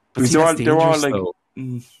 But because see, that's they're all dangerous, like, though.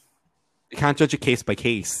 mm, You can't judge it case by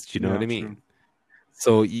case. Do you know yeah, what I mean? true.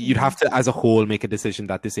 So you'd have to, as a whole, make a decision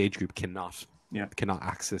that this age group cannot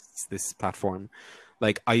access this platform.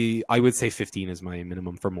 Like I would say 15 is my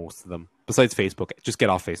minimum for most of them. Besides Facebook, just get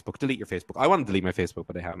off Facebook. Delete your Facebook. I want to delete my Facebook,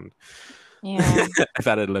 but I haven't. Yeah. I've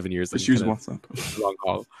had it 11 years. Just and use kind of WhatsApp. long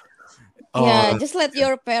haul. Yeah, Oh, just let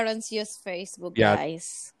your parents use Facebook, Yeah.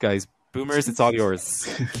 guys. guys, boomers, it's all yours.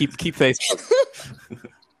 Keep Facebook.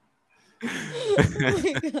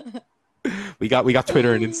 Oh my god. We got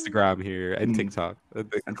Twitter and Instagram here and Mm. TikTok.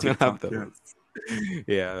 And We'll have TikTok, yeah. those.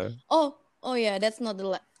 Yeah. Oh yeah, that's not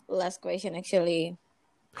the last question actually.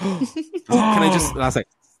 Can I just last like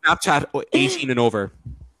Snapchat 18 and over?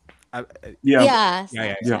 Yeah. Yeah,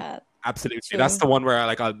 yeah, Snapchat. Absolutely. True. That's the one where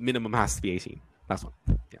like a minimum has to be 18. That's one.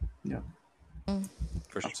 Yeah.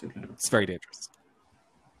 For sure. Absolutely. It's very dangerous.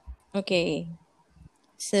 Okay.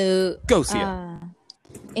 So Go see it.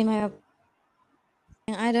 in my opinion,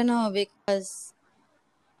 I don't know because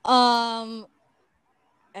um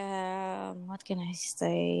what can I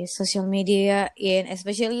say? Social media in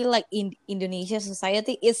especially like in Indonesia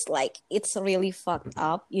society, it's like it's really fucked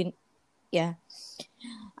up. Yeah.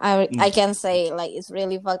 I can say like it's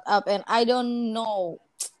really fucked up, and I don't know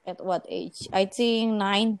at what age. I think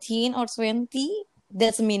 19 or 20.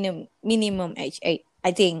 That's minimum age.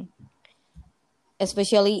 I think,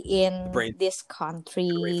 especially in brain- this Wait for country.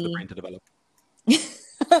 the brain to develop.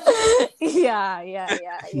 Yeah.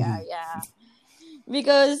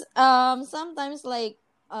 Because sometimes like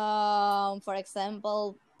for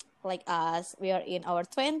example, like us, we are in our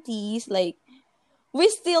 20s, like we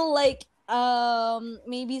still like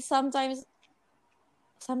maybe sometimes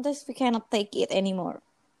we cannot take it anymore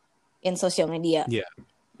in social media. Yeah.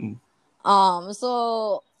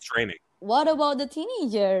 So It's training. what about the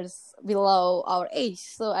teenagers below our age?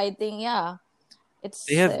 So I think it's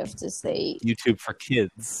They have- safe to say. YouTube for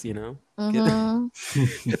kids, you know? Mhm.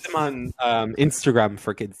 Get them on Instagram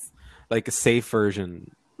for kids, like a safe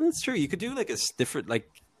version. That's true. You could do like a different, like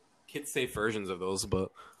kids safe versions of those,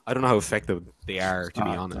 but I don't know how effective they are, to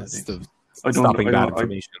be I honest. think- Of I don't- stopping I bad don't- I-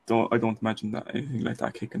 information. I don't imagine that anything like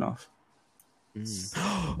that kicking off.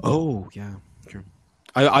 Oh yeah, true.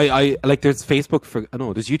 I like. There's Facebook for.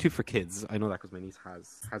 No, there's YouTube for kids. I know that because my niece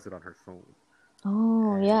has it on her phone,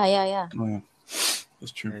 Oh yeah. Oh yeah,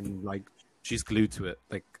 that's true. and like she's glued to it,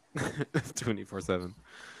 like 24/7.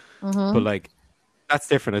 Mhm. But like, that's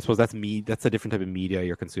different. I suppose that's That's a different type of media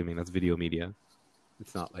you're consuming. That's video media.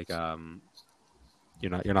 It's not like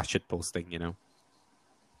you're not shit posting. You know.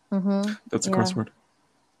 Mhm. That's a Yeah. curse word.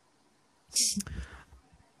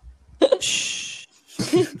 Shh.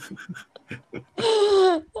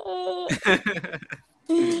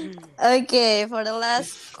 Okay, for the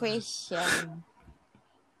last question.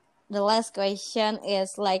 The last question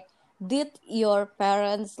is like, did your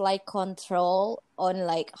parents like control on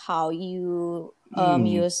like how you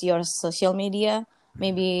use your social media?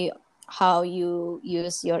 Maybe how you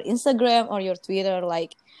use your Instagram or your Twitter,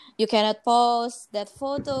 like you cannot post that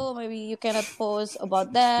photo, maybe you cannot post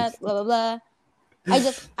about that, blah blah blah.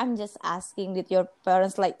 I'm just asking, did your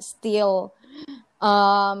parents like still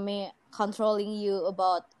controlling you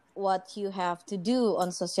about what you have to do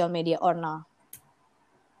on social media or not?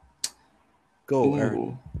 Go,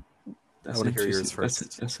 Ooh, that's wanna an hear yours interesting-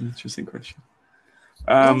 first. That's an interesting question.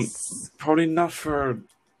 Yes. Probably not for.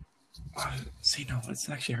 See, no, it's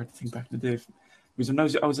actually hard to think back in the day. Because when I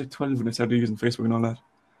was like 12 when I started using Facebook and all that.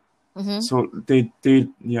 Mhm. So they did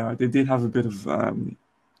have a bit of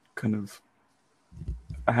kind of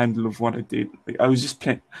a handle of what I did. Like I was just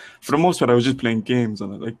playing, for the most part, I was just playing games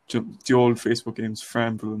on it, like the old Facebook games,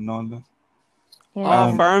 Farmville and all that.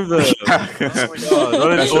 Yeah. Farmville. Oh my god,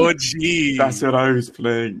 what an OG. That's what I was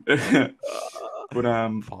playing. But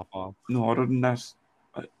Pop off. no, other than that,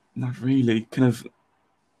 Not really. Kind of.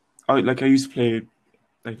 I used to play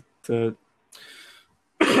like the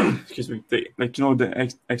excuse me, the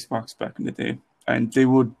Xbox back in the day, and they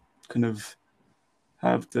would kind of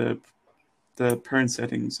have the parent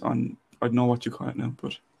settings on. I don't know what you call it now,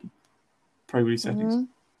 but privacy settings.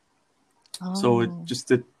 Mm-hmm. So it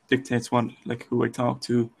just dictates who I talk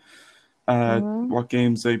to, what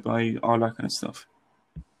games I buy, all that kind of stuff.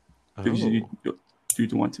 Because you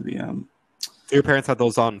don't want to be So your parents had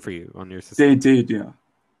those on for you on your system? They did, yeah.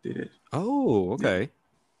 They did. Oh, okay.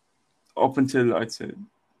 Yeah. Up until I'd say,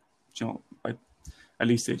 at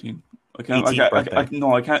least 18. I can't.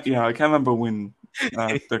 18th I can't. Yeah, I can't remember when they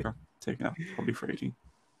got taken out. Probably for 18.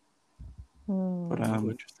 But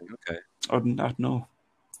interesting. Okay. other than that, no,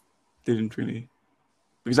 they didn't really.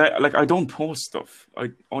 Because I don't post stuff.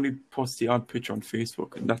 I only post the odd picture on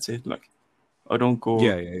Facebook, and that's it. Like, I don't go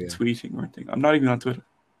tweeting or anything. I'm not even on Twitter.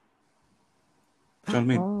 Do you know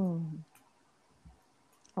what I mean?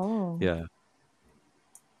 Oh. Yeah.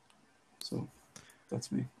 So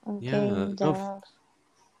that's me. Okay, yeah.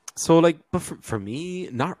 So like, but for me,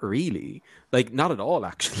 not really. Like, not at all,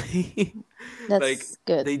 actually. That's like,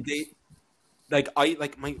 good. They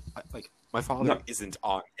my father isn't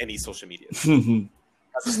on any social media.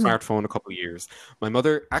 Has a smartphone a couple of years. My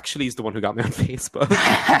mother actually is the one who got me on Facebook.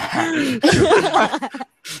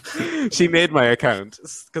 She made my account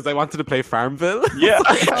because I wanted to play Farmville. Yeah.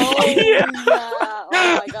 Oh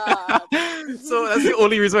my god. So that's the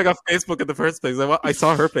only reason I got Facebook in the first place. I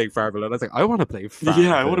saw her playing Farmville, and I was like, I want to play Farmville.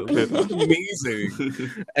 Yeah, I want to play that.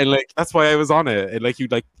 Amazing. And like that's why I was on it. And like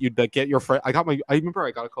you'd get your friend. I remember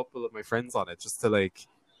I got a couple of my friends on it just to like.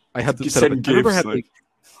 I had to send gifts.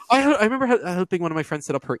 I remember helping one of my friends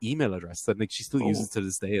set up her email address that like she still uses to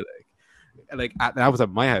this day. I was at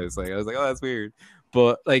my house. Like I was like, oh, that's weird.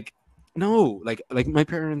 But like, no, like my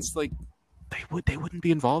parents like they wouldn't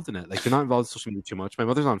be involved in it. Like they're not involved in social media too much. My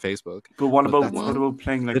mother's on Facebook. But what about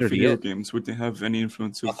playing like video games? Would they have any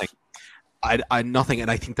influence? Nothing. I nothing,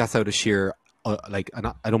 and I think that's out of sheer I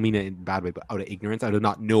don't mean it in a bad way, but out of ignorance, out of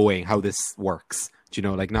not knowing how this works. Do you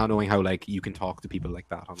know, like not knowing how like you can talk to people like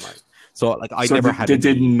that online. So like I never had. They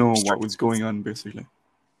didn't know what was going on, basically.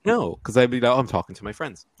 No, because I'd be like, I'm talking to my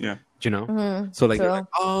friends. Yeah. Do you know? So like,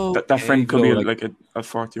 that friend could be like a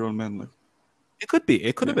 40-year-old man. Like it could be.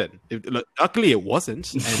 It could have been. Luckily, it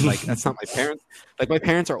wasn't. And like that's not my parents. Like my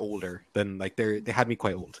parents are older than like they had me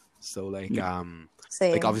quite old. So like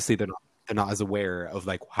like obviously they're not as aware of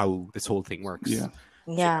like how this whole thing works. Yeah.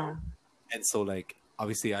 You know? And so like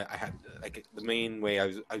obviously I had like the main way I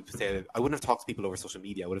would say I wouldn't have talked to people over social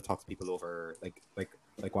media. I would have talked to people over like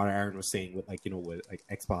what Aaron was saying with like with like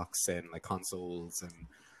Xbox and like consoles and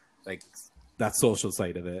like that social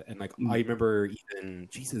side of it. And like I remember even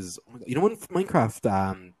oh my God, you know when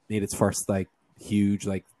Minecraft made its first like huge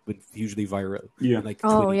like went hugely viral. Yeah. In, like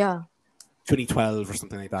 2012 or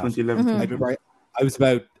something like that. 2011. I remember I was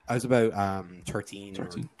about 13 or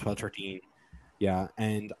 12, 13. Yeah,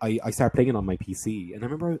 and I started playing it on my PC, and I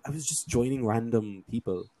remember I was just joining random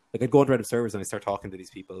people. Like I'd go on random servers and I start talking to these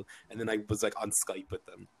people, and then I was like on Skype with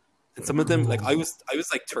them. And some of them, like I was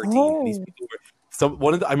like 13, and these people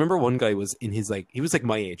were. I remember one guy was in his like he was like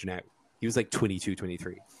my age now. He was like 22,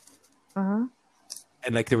 23. Uh-huh.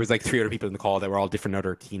 And like there was like 3 other people in the call that were all different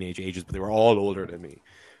other teenage ages, but they were all older than me.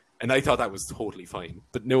 And I thought that was totally fine.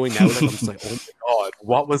 But knowing now, like I'm just like, oh my god,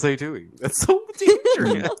 what was I doing? That's so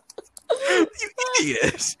dangerous. You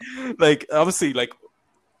idiot! Like obviously, like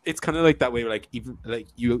it's kind of like that way. Like even like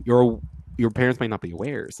your parents might not be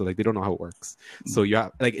aware, so like they don't know how it works. So you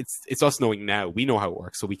have like it's us knowing now. We know how it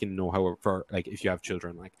works, so we can know how for like if you have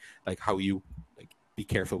children, like how you like be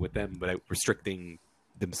careful with them without restricting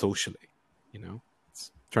them socially. You know,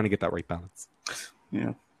 it's trying to get that right balance.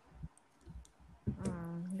 Yeah.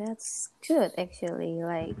 That's good, actually.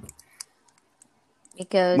 Like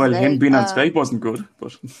because him being on Skype wasn't good,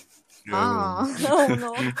 but. No.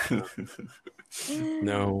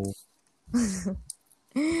 No.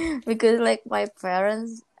 Because like my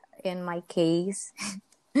parents, in my case,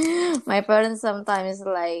 my parents sometimes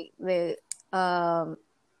like they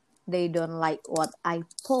don't like what I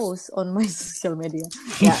post on my social media.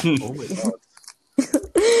 Yeah. Oh my god.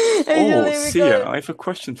 Sia, I have a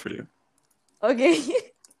question for you. Okay.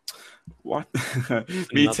 What?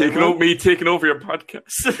 me taking over your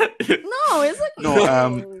podcast? No, it's okay.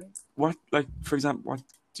 No, what, like, for example, what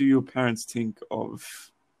do your parents think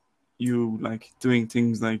of you, like, doing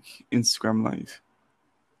things like Instagram Live?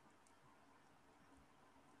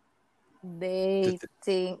 They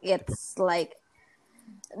think it's like,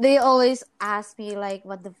 they always ask me, like,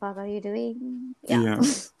 what the fuck are you doing? Yeah.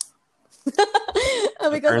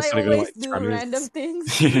 Because parents I don't even know always what do Instagram is. random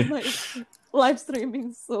things in my live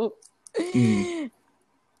streaming. So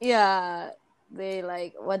yeah, they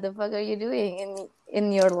like, what the fuck are you doing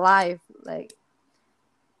in your life? Like,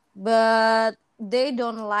 but they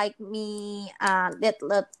don't like me.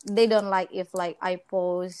 They don't like if like I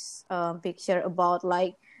post picture about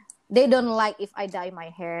like they don't like if I dye my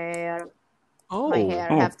hair. My hair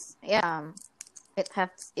Oh. has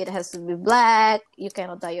it has to be black. You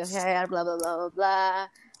cannot dye your hair. Blah blah blah blah blah.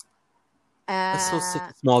 That's such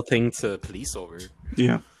a small thing to police over.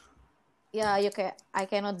 Yeah. Yeah, I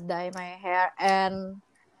cannot dye my hair, and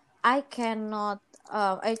I cannot.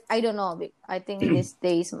 I don't know. I think these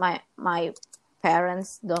days my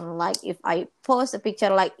parents don't like if I post a picture,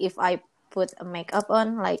 like if I put a makeup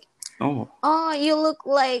on, like, Oh. oh, you look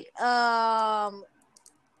like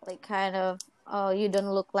kind of, oh, you don't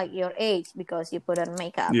look like your age because you put on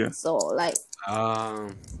makeup. Yeah. So like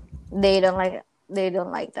Um, they don't like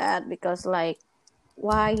that, because like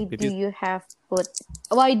why do you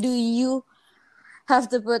have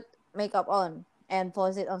to put makeup on and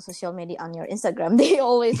post it on social media on your Instagram? They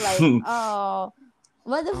always like, oh,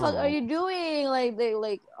 what the fuck are you doing? Like they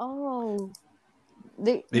like, oh,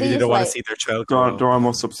 maybe they just don't want to like, see their child They're, grow up. they're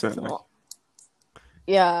almost upset. Like.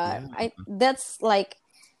 yeah. That's like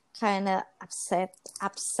kind of upset.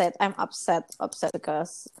 I'm upset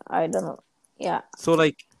because I don't know. Yeah, So,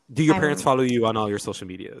 like, do your parents follow you on all your social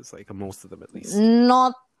medias? Like, most of them at least.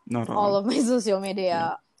 not Not all of my social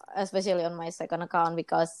media, especially on my second account,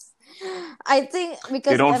 because I think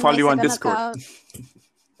They don't on follow my you on second Discord. account,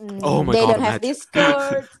 Oh my they God, don't have imagine.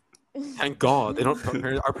 Discord. Thank God. They don't.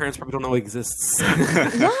 Our parents probably don't know it exists.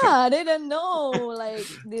 Yeah, they don't know like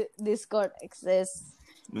Discord exists.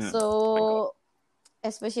 Yeah. So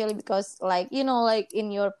especially because like, you know, like in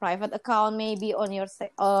your private account, maybe on your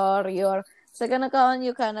your second account,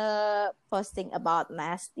 you kind of posting about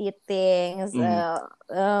nasty things,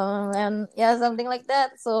 and yeah, something like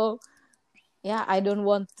that. So yeah, I don't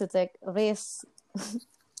want to take risks.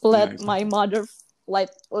 Let my mother, like,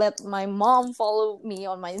 let my mom follow me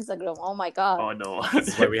on my Instagram. Oh my God. Oh no. This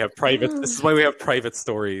is why we have private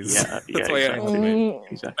stories. Yeah, That's why exactly.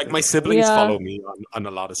 like my siblings Yeah. follow me on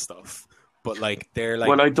a lot of stuff, but like they're like.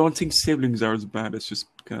 Well, I don't think siblings are as bad as just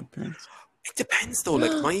kind of parents. It depends though.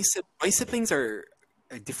 Like my siblings are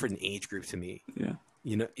a different age group to me. Yeah.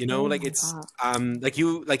 You know, Oh like my it's God. like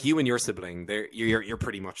you and your sibling. You're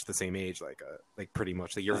pretty much the same age. Like pretty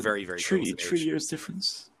much. Like you're very very close in three age. years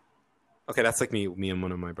difference. Okay, that's like me and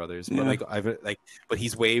one of my brothers. But Yeah. like but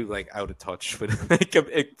he's way like out of touch with like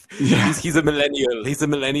Yeah. he's a millennial. He's a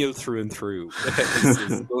millennial through and through. his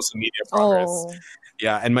social media progress. Oh.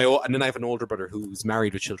 Yeah, and then I have an older brother who's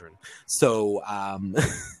married with children. So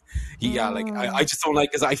yeah, like I just don't like,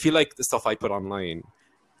 because I feel like the stuff I put online.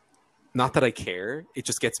 Not that I care.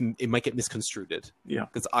 It might get misconstrued. Yeah.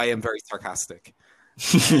 Because I am very sarcastic.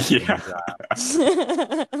 Yeah.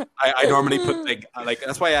 And, I normally put like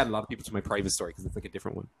that's why I add a lot of people to my private story, because it's like a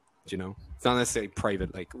different one. Do you know? It's not necessarily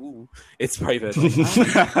private. Like, ooh, it's private.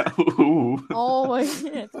 Like, Ooh. Oh my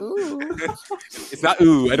God. Ooh. it's not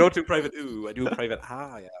ooh. I don't do private ooh. I do private.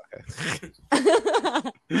 Yeah,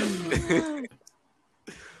 okay.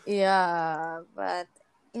 Yeah,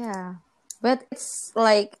 but it's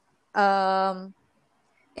like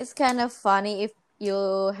it's kind of funny if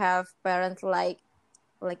you have parents like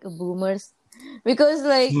boomers, because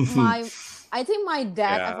like I think my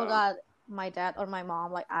dad, I Yeah. forgot, my dad or my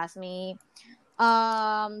mom like asked me,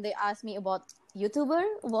 they asked me about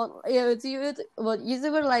about YouTuber,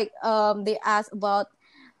 like they asked about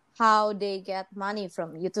how they get money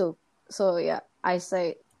from YouTube. So yeah, I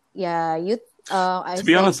say, yeah, To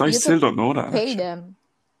be honest, I YouTube still don't know that. pay actually. them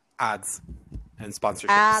Ads and sponsorships.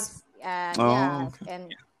 ads, and Oh, yeah, okay.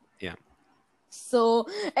 and Yeah. so,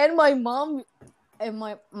 and my mom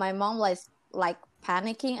like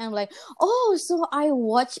panicking, and like, oh, so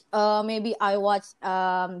maybe I watch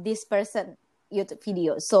this person YouTube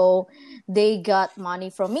video, so they got money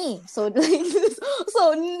from me. So like,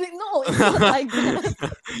 so no, it's not like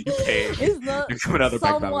that. You pay. It's not You're coming out of the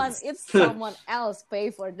bank balance. it's someone else pay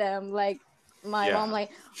for them. Like my Yeah. mom,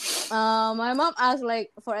 like my mom asked,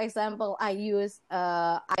 like, for example, I'm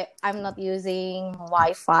not using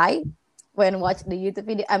Wi-Fi when watch the YouTube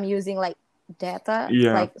video. I'm using like data,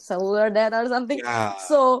 Yeah. like cellular data or something. Yeah.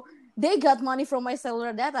 So they got money from my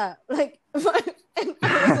cellular data. Like, and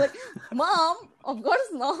I was like, Mom, of course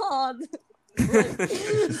not. Like,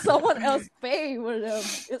 someone else pay for them.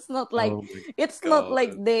 It's not like Oh my it's not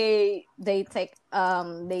like God. they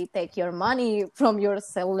take your money from your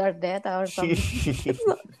cellular data or something.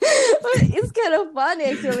 It's kind of funny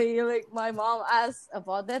actually. Like my mom asked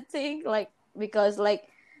about that thing, like because like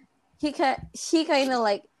she kind of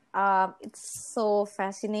like it's so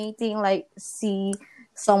fascinating like see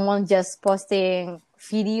someone just posting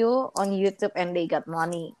video on YouTube and they got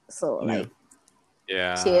money. So Yeah. like she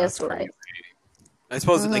Yeah, is that's crazy. like, I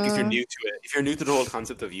suppose like if you're mhm. new to it, if you're new to the whole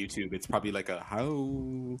concept of YouTube, it's probably like a how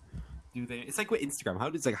do they? It's like with Instagram. How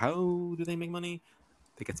do they make money?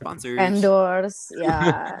 They get sponsored, Endorse,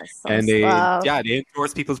 yeah, some and they stuff. they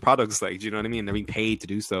endorse people's products. Like, do you know what I mean? They're being paid to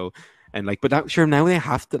do so, and like, but sure now they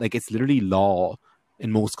have to like it's literally law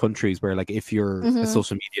in most countries where like if you're a Mm-hmm.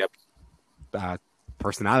 social media uh,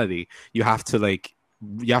 personality, you have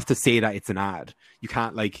to say that it's an ad. You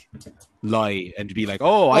can't like lie and be like,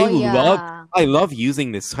 oh, Oh yeah, I love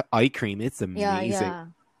using this eye cream. It's yeah, amazing. yeah,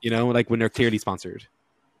 You know, like when they're clearly sponsored.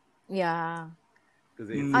 yeah.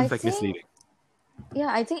 Because I it's like think misleading.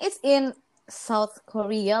 I think it's in South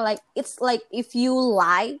Korea. Like it's like if you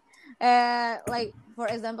lie, like for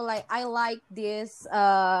example, like I like this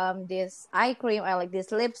eye cream, I like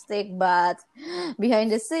this lipstick, but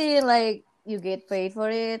behind the scene, like you get paid for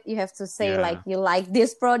it. You have to say like Yeah. you like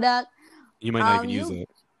this product. You might not even use You it.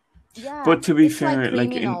 yeah, But to be it's like fair, like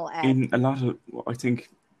criminal act. in a lot of, I think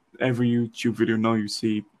every YouTube video now you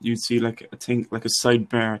see like a thing like a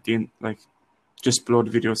sidebar at the end, like just below the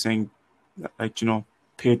video saying like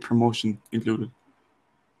paid promotion included.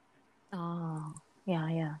 Oh yeah,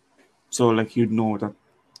 yeah. So like you'd know that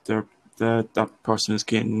that person is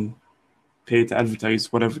getting paid to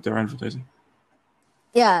advertise whatever they're advertising.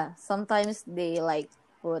 Yeah, sometimes they like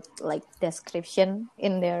put like description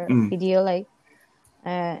in their video like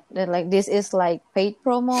that like this is like paid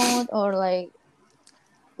promote or like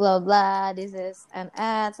blah blah, this is an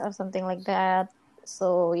ad or something like that.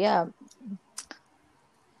 So yeah.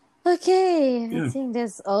 Okay, I Yeah. think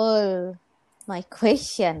that's all my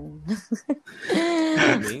question.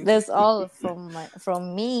 Amazing. That's all from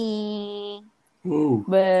me. Whoa.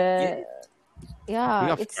 But We yeah,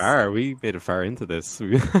 got it's far. We made it far into this.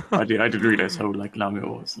 I didn't realize how like long it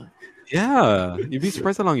was. Like, Yeah, you'd be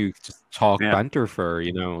surprised how long you just talk Yeah. banter for.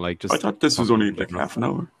 You know, like just. I thought this was talking only in like general. half an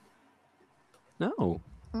hour. No.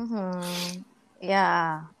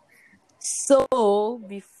 yeah. So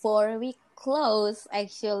before we close,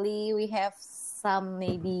 actually, we have some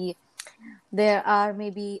there are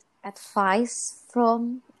maybe advice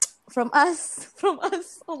from us from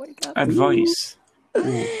us. Oh my god. Advice.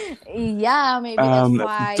 Yeah, maybe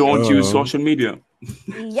advice. Don't use Oh. social media.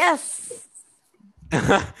 Yes.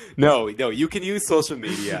 No, you can use social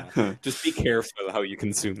media. Just be careful how you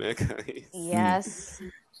consume it, guys. Yes.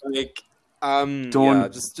 Like, Don't-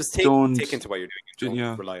 just don't- take into what you're doing. Don't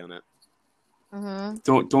yeah. rely on it.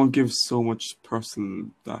 Don't give so much personal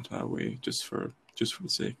data away just for the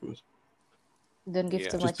sake of it. Don't give Yeah.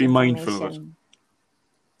 too Just much be mindful of it. information.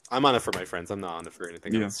 I'm on it for my friends. I'm not on it for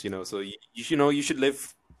anything Yeah. else. You know, so you should live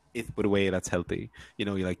it with a way that's healthy. You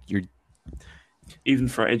know, you're Even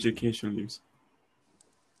for educational use.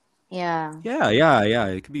 Yeah. yeah.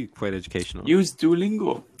 It could be quite educational. Use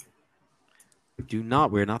Duolingo.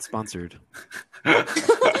 We're not sponsored.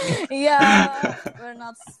 Yeah. We're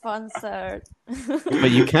not sponsored.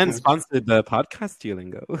 But you can sponsor the podcast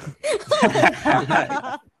Duolingo.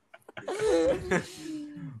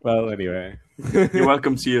 Well, anyway. You're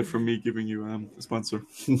welcome to it from me giving you a sponsor.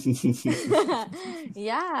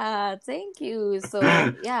 Yeah, thank you. So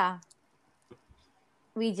yeah,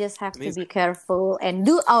 we just have to be Amazing. careful and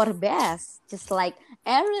do our best. Just like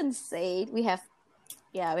Aaron said, we have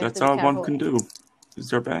we have That's to be all one careful. can do. Is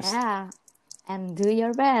their best. Yeah, and do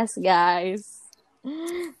your best, guys.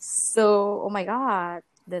 So, oh my God,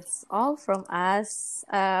 that's all from us.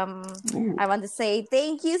 Ooh. I want to say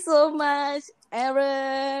thank you so much,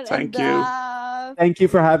 Aaron. Thank and you. Dav. Thank you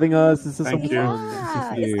for having us. This is so Thank much you. fun. Yeah,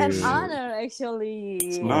 Thank it's an you. honor actually.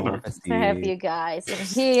 It's an honor. To have you guys in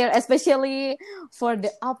here, especially for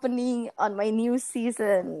the opening on my new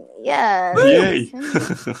season. Yes. Yay!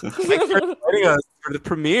 Thanks for joining us for the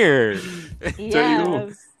premiere. There you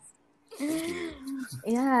go. Yes.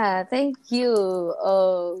 Yeah, thank you.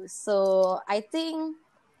 Oh, so I think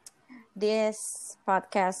this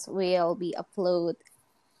podcast will be uploaded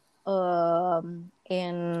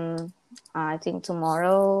in I think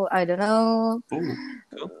tomorrow. I don't know.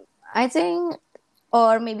 Oh, I think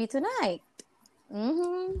or maybe tonight.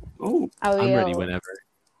 Mm-hmm. oh, I will. I'm ready whenever.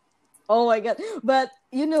 Oh my god! But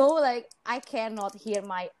like I cannot hear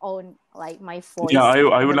my own, like my voice. Yeah, I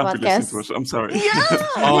in will the not be listening to podcast. it. I'm sorry. Yeah.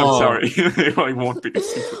 I'm Oh. sorry. I won't be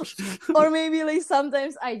listening to it. Or maybe like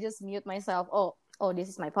sometimes I just mute myself. Oh, this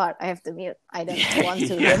is my part. I have to mute. I don't want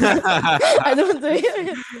to. I don't want to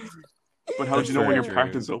hear it. But how do you know when your Very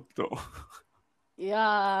part true. is up, though?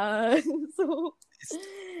 Yeah. So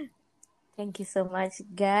thank you so much,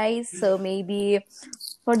 guys. So maybe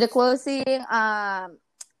for the closing,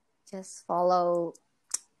 just follow.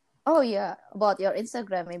 Oh yeah, about your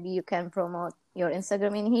Instagram. Maybe you can promote your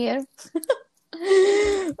Instagram in here.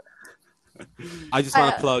 I just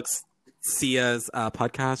want to plug Sia's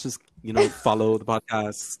podcast. Just follow the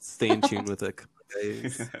podcast. Stay in tune with it,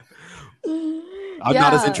 guys. I'm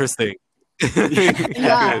not as Yeah. interesting.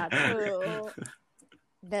 Yeah, true.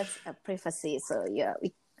 That's a privacy. So yeah,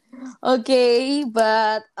 okay.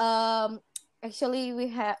 But actually,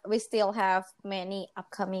 we still have many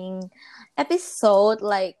upcoming episode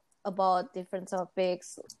like about different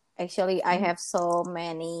topics. Actually, I have so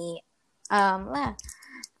many fun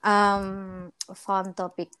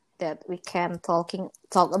topic that we can talk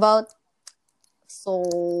about.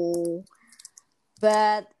 So,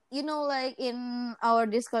 but like in our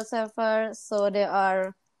Discord server, so there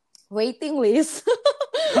are waiting lists.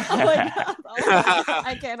 Oh my god!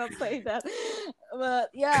 I cannot say that, but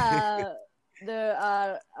yeah, there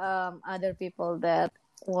are other people that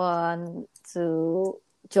want to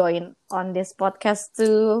join on this podcast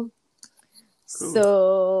too. Cool.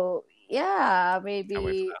 So yeah, Can't wait for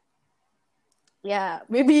maybe that.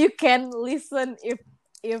 maybe you can listen if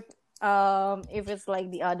it's like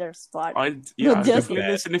the other spot. I'd Not just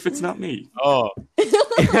definitely listen if it's not me. Oh,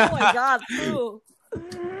 Oh my god, true.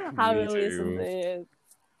 I Me will listen too. to it.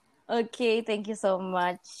 Okay, thank you so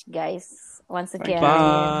much, guys. Once Thank again.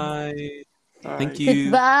 bye. Bye. Thank you.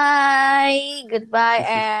 Goodbye,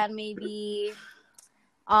 and maybe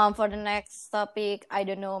for the next topic, I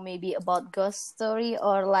don't know, maybe about ghost story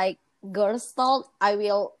or like girls talk. I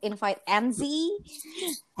will invite Anzi.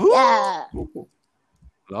 Yeah, Ooh.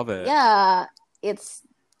 Love it. yeah, it's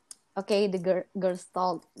okay. The girls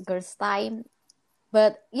talk, girls time.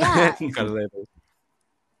 But yeah, Got a label.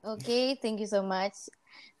 okay. Thank you so much.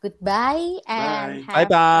 Goodbye and Bye. have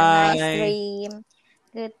Bye-bye. a nice dream.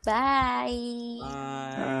 Goodbye.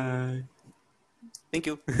 Bye. Bye. Thank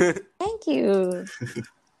you. Thank you.